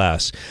middle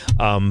class.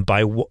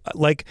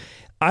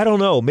 I don't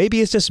know.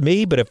 Maybe it's just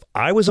me, but if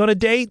I was on a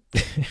date,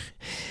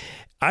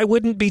 I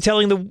wouldn't be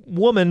telling the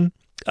woman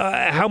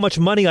how much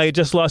money I had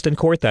just lost in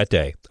court that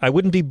day. I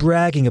wouldn't be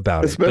bragging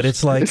about it. But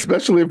it's like,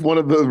 especially if one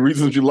of the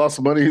reasons you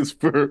lost money is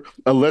for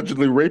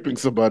allegedly raping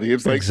somebody.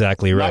 It's like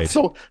exactly right.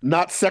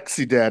 Not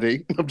sexy,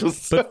 daddy. I'm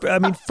just. But I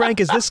mean, Frank,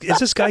 is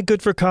this guy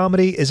good for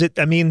comedy? Is it?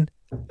 I mean,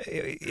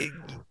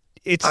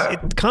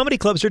 comedy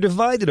clubs are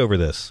divided over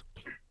this.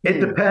 It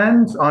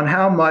depends on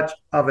how much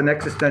of an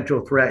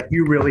existential threat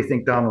you really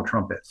think Donald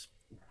Trump is.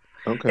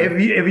 Okay.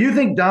 If you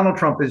think Donald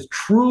Trump is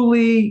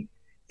truly,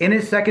 in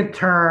his second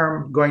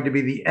term, going to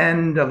be the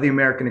end of the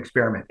American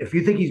experiment, if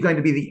you think he's going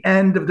to be the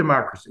end of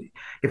democracy,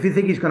 if you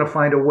think he's going to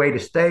find a way to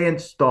stay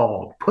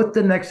installed, put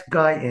the next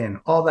guy in,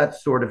 all that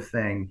sort of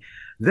thing,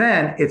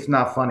 then it's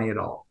not funny at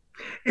all.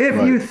 If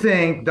you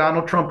think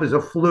Donald Trump is a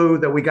flu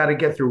that we got to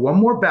get through one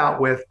more bout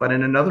with, but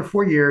in another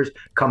 4 years,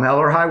 come hell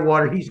or high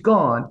water, he's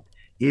gone,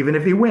 even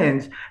if he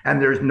wins,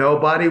 and there's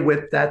nobody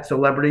with that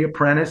Celebrity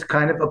Apprentice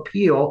kind of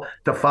appeal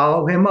to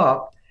follow him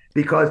up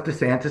because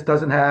DeSantis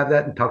doesn't have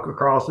that and Tucker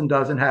Carlson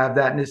doesn't have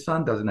that and his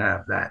son doesn't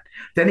have that,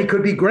 then he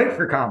could be great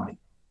for comedy.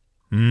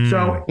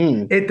 So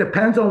it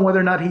depends on whether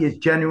or not he is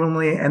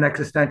genuinely an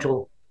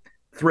existential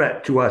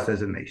threat to us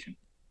as a nation.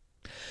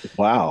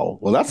 Wow.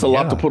 Well, that's a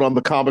lot to put on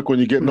the comic when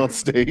you're getting on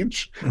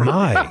stage.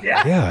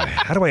 Yeah.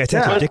 How do I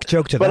attach a dick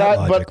joke to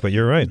that logic? But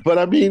you're right. But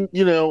I mean,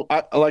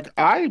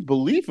 I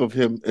believe of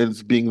him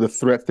as being the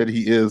threat that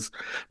he is,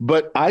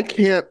 but I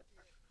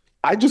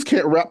just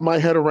can't wrap my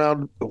head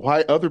around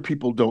why other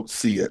people don't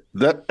see it.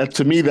 That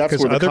to me, that's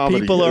where the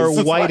comedy is. Other people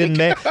are white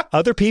and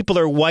other people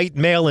are white,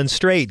 male, and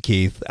straight.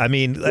 Keith, I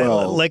mean,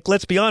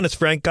 let's be honest,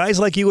 Frank. Guys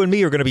like you and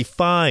me are going to be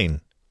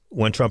fine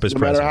when Trump is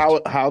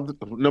president.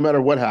 No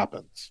matter what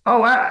happens.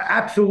 Oh,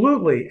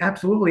 absolutely.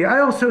 Absolutely.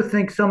 I also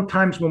think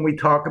sometimes when we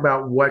talk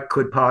about what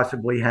could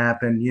possibly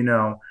happen,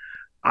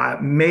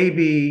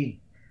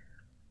 maybe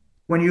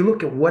when you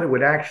look at what it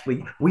would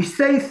actually, we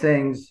say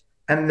things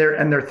and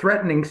they're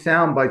threatening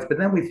sound bites, but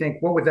then we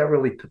think, what would that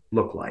really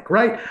look like?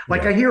 Right.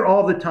 Like I hear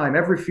all the time,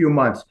 every few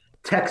months,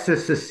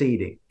 Texas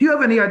seceding. Do you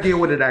have any idea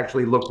what it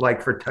actually looked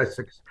like for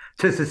Texas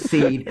to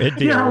secede? It'd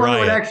be do you know how long riot.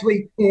 it would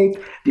actually take?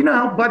 Do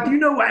you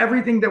know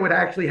everything that would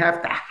actually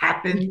have to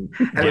happen?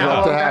 And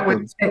how long that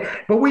would take?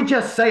 But we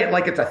just say it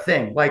like it's a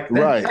thing. Like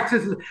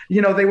Texas,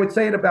 they would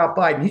say it about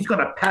Biden. He's going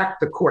to pack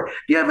the court.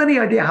 Do you have any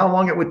idea how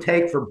long it would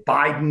take for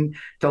Biden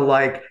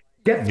to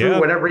get through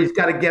whatever he's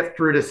got to get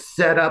through to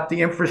set up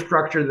the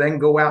infrastructure, then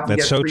go out and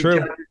That's get so three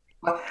true. judges?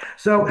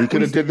 So he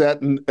could have did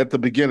that at the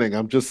beginning.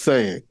 I'm just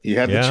saying he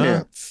had the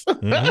chance.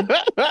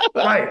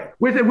 Right.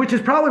 Which is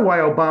probably why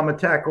Obama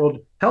tackled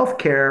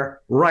healthcare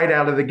right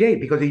out of the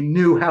gate, because he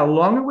knew how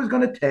long it was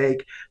going to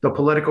take, the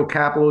political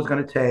capital was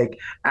going to take,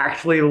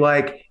 actually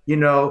like the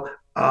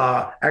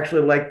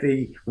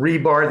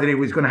rebar that he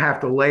was going to have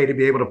to lay to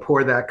be able to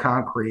pour that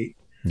concrete.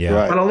 Yeah.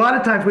 Right. But a lot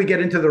of times we get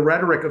into the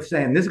rhetoric of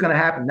saying this is going to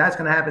happen, that's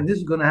going to happen, this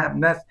is going to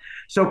happen.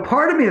 So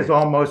part of me is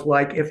almost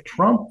like, if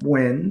Trump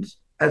wins,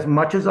 as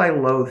much as I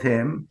loathe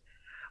him,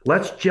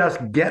 let's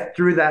just get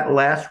through that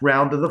last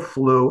round of the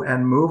flu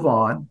and move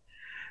on,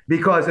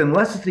 because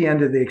unless it's the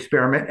end of the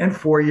experiment, in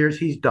 4 years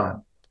he's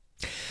done.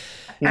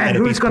 And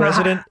if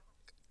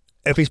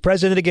he's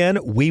president again,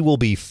 we will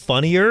be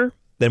funnier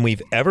than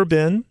we've ever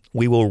been.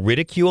 We will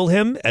ridicule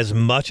him as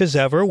much as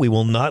ever. We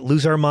will not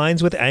lose our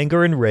minds with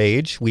anger and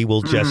rage. We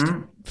will just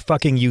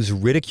fucking use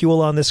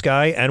ridicule on this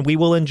guy, and we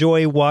will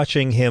enjoy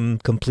watching him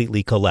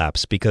completely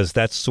collapse, because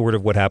that's sort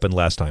of what happened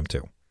last time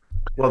too.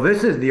 Well,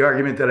 this is the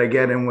argument that I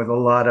get in with a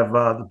lot of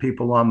the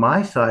people on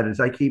my side,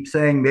 is I keep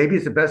saying maybe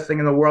it's the best thing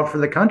in the world for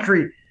the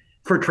country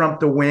for Trump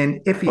to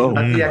win if he's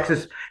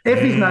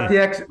if he's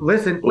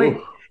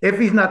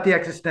not the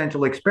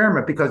existential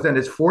experiment, because then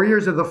it's 4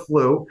 years of the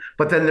flu,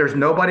 but then there's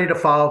nobody to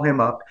follow him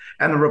up,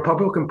 and the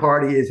Republican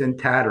Party is in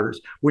tatters,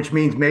 which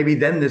means maybe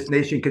then this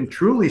nation can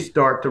truly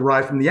start to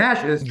rise from the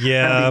ashes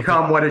and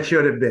become what it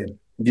should have been.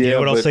 Yeah,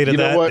 what I'll say to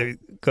that.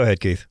 Go ahead,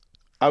 Keith.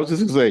 I was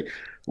just going to say,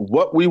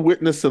 what we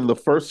witnessed in the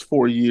first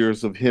 4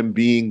 years of him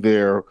being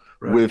there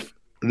with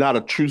not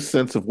a true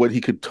sense of what he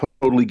could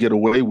totally get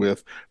away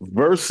with,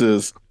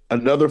 versus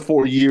another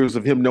 4 years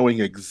of him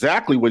knowing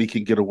exactly what he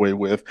can get away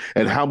with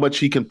and how much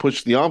he can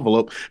push the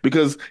envelope,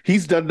 because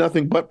he's done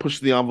nothing but push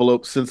the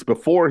envelope since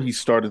before he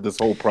started this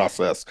whole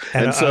process.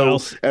 And so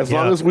as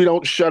long as we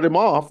don't shut him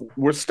off,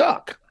 we're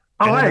stuck.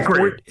 I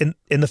agree.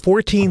 In the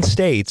 14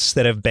 states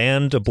that have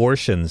banned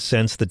abortion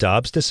since the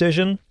Dobbs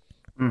decision,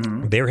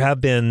 there have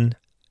been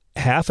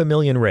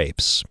 500,000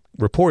 rapes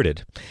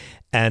reported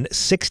and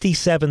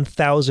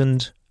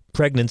 67,000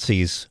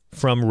 pregnancies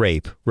from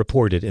rape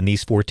reported in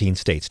these 14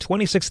 states,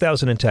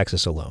 26,000 in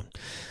Texas alone.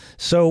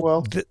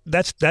 So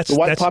that's the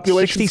white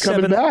population's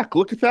coming back.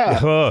 Look at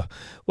that. Well,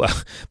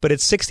 but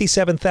it's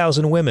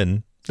 67,000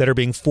 women that are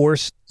being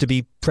forced to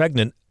be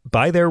pregnant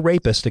by their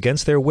rapist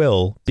against their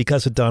will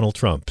because of Donald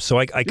Trump. So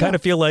I kind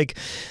of feel like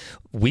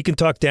we can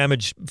talk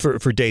damage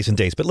for days and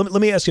days. But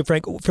let me ask you,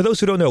 Frank, for those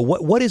who don't know,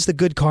 what is the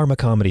Good Karma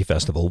Comedy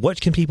Festival?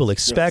 What can people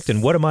expect,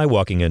 and what am I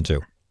walking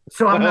into?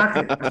 So I'm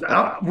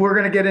not. We're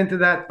going to get into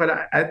that, but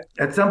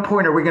at some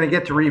point, are we going to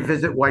get to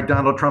revisit why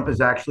Donald Trump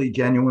is actually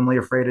genuinely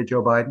afraid of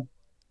Joe Biden?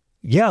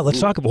 Yeah, let's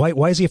talk about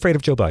why is he afraid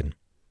of Joe Biden?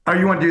 Oh,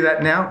 you want to do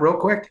that now, real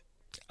quick?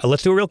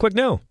 Let's do it real quick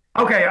now.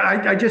 Okay,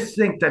 I just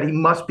think that he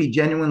must be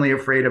genuinely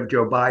afraid of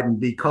Joe Biden,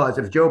 because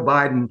if Joe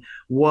Biden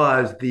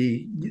was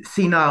the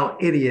senile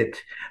idiot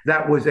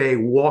that was a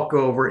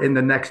walkover in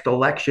the next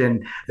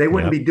election, they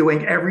wouldn't be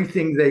doing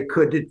everything they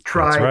could to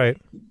try,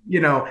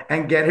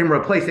 and get him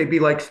replaced. They'd be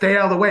like, stay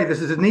out of the way.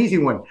 This is an easy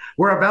one.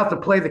 We're about to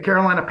play the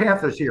Carolina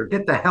Panthers here.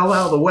 Get the hell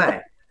out of the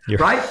way.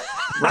 Right?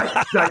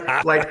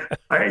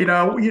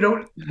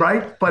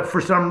 Right? But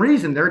for some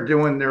reason, they're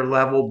doing their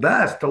level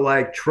best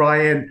to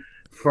try and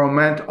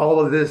foment all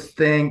of this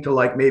thing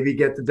to maybe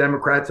get the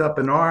Democrats up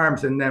in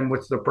arms. And then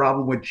what's the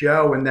problem with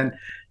Joe? And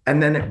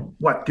then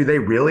what, do they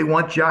really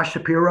want Josh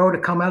Shapiro to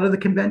come out of the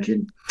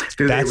convention? That's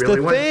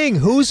the thing.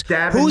 Who's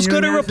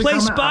going to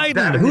replace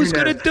Biden? Who's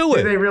going to do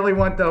it? Do they really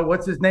want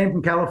What's his name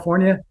from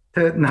California?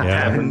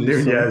 Gavin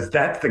Nunez.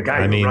 That's the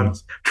guy who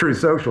runs True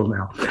Social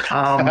now.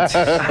 I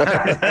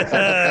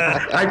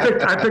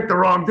picked the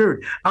wrong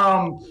dude.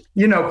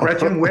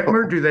 Gretchen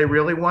Whitmer, do they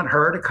really want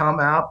her to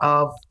come out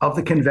of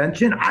the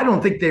convention? I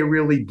don't think they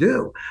really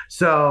do.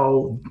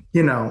 So,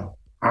 I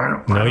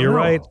don't know.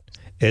 Right.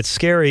 It's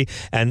scary.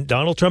 And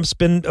Donald Trump's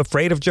been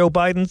afraid of Joe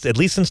Biden, at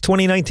least since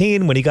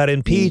 2019, when he got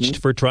impeached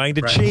for trying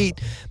to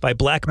cheat by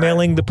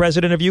blackmailing the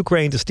president of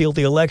Ukraine to steal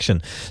the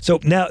election. So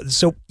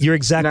you're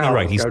exactly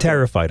right. He's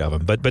terrified of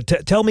him. But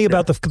tell me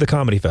about the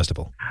comedy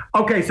festival.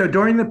 Okay, so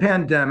during the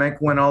pandemic,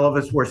 when all of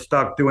us were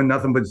stuck doing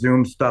nothing but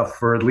Zoom stuff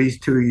for at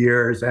least 2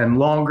 years and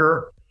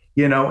longer,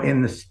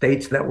 in the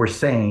states that were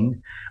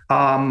sane,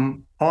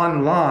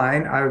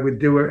 online, I would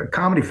do a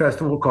comedy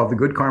festival called the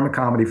Good Karma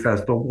Comedy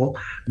Festival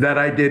that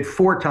I did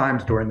 4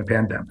 times during the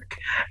pandemic.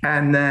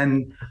 And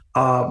then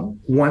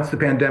once the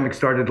pandemic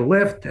started to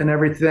lift and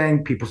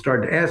everything, people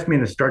started to ask me,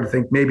 and I started to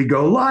think maybe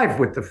go live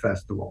with the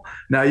festival.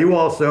 Now, you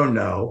also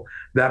know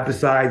that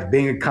besides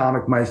being a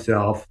comic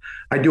myself,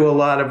 I do a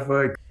lot of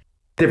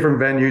different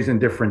venues in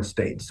different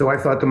states. So I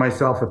thought to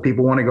myself, if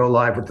people want to go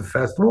live with the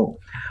festival,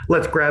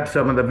 let's grab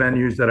some of the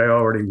venues that I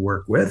already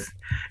work with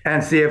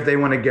and see if they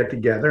want to get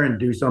together and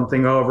do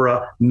something over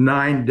a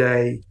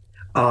 9-day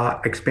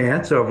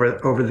expanse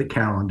over the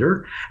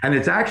calendar. And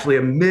it's actually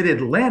a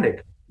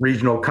Mid-Atlantic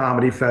regional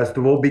comedy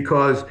festival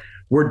because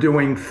we're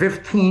doing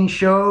 15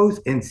 shows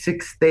in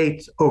 6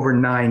 states over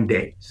 9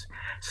 days.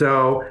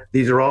 So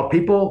these are all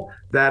people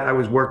that I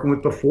was working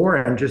with before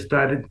and just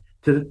started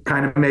to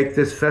kind of make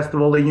this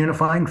festival a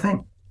unifying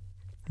thing.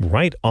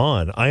 Right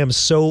on. I am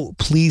so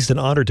pleased and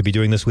honored to be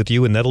doing this with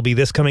you, and that'll be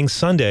this coming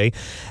Sunday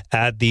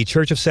at the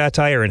Church of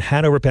Satire in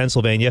Hanover,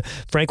 Pennsylvania.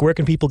 Frank, where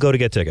can people go to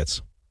get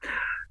tickets?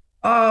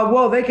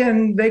 Well, they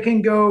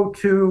can go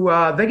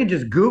to they can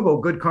just Google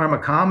Good Karma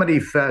Comedy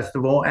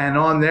Festival, and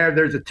on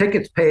there's a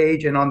tickets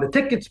page, and on the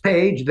tickets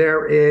page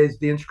there is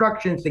the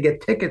instructions to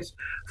get tickets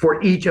for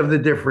each of the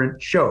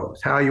different shows,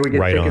 how you would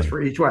get tickets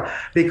for each one,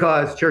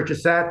 because Church of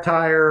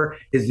Satire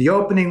is the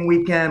opening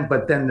weekend,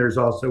 but then there's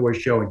also a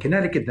show in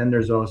Connecticut, then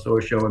there's also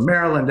a show in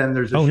Maryland, then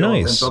there's a show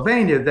in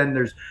Pennsylvania, then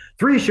there's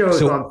 3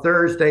 shows on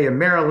Thursday in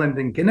Maryland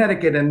and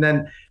Connecticut, and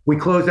then we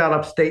close out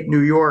upstate New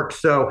York.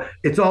 So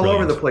it's all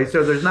over the place.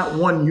 So there's not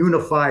one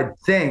unified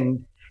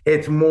thing.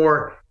 It's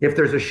more if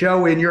there's a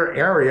show in your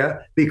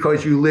area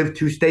because you live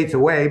 2 states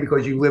away,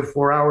 because you live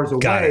 4 hours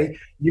away,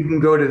 you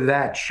can go to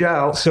that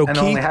show and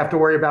only have to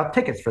worry about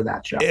tickets for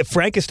that show. If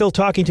Frank is still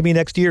talking to me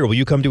next year, will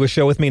you come do a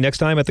show with me next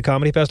time at the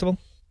Comedy Festival?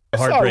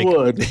 Yes, I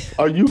would.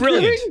 Are you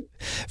kidding?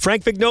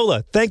 Frank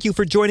Vignola, thank you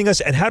for joining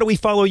us. And how do we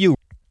follow you?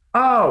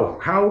 Oh,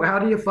 how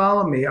do you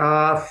follow me?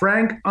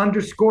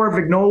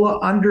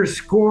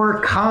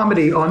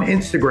 Frank_Vignola_comedy on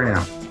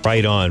Instagram.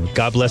 Right on.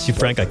 God bless you,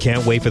 Frank. I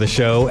can't wait for the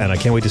show, and I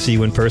can't wait to see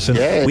you in person.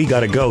 Yeah. We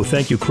got to go.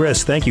 Thank you,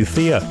 Chris. Thank you,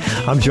 Thea.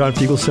 I'm John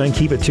Fugelsang.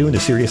 Keep it tuned to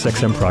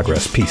SiriusXM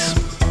Progress.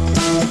 Peace.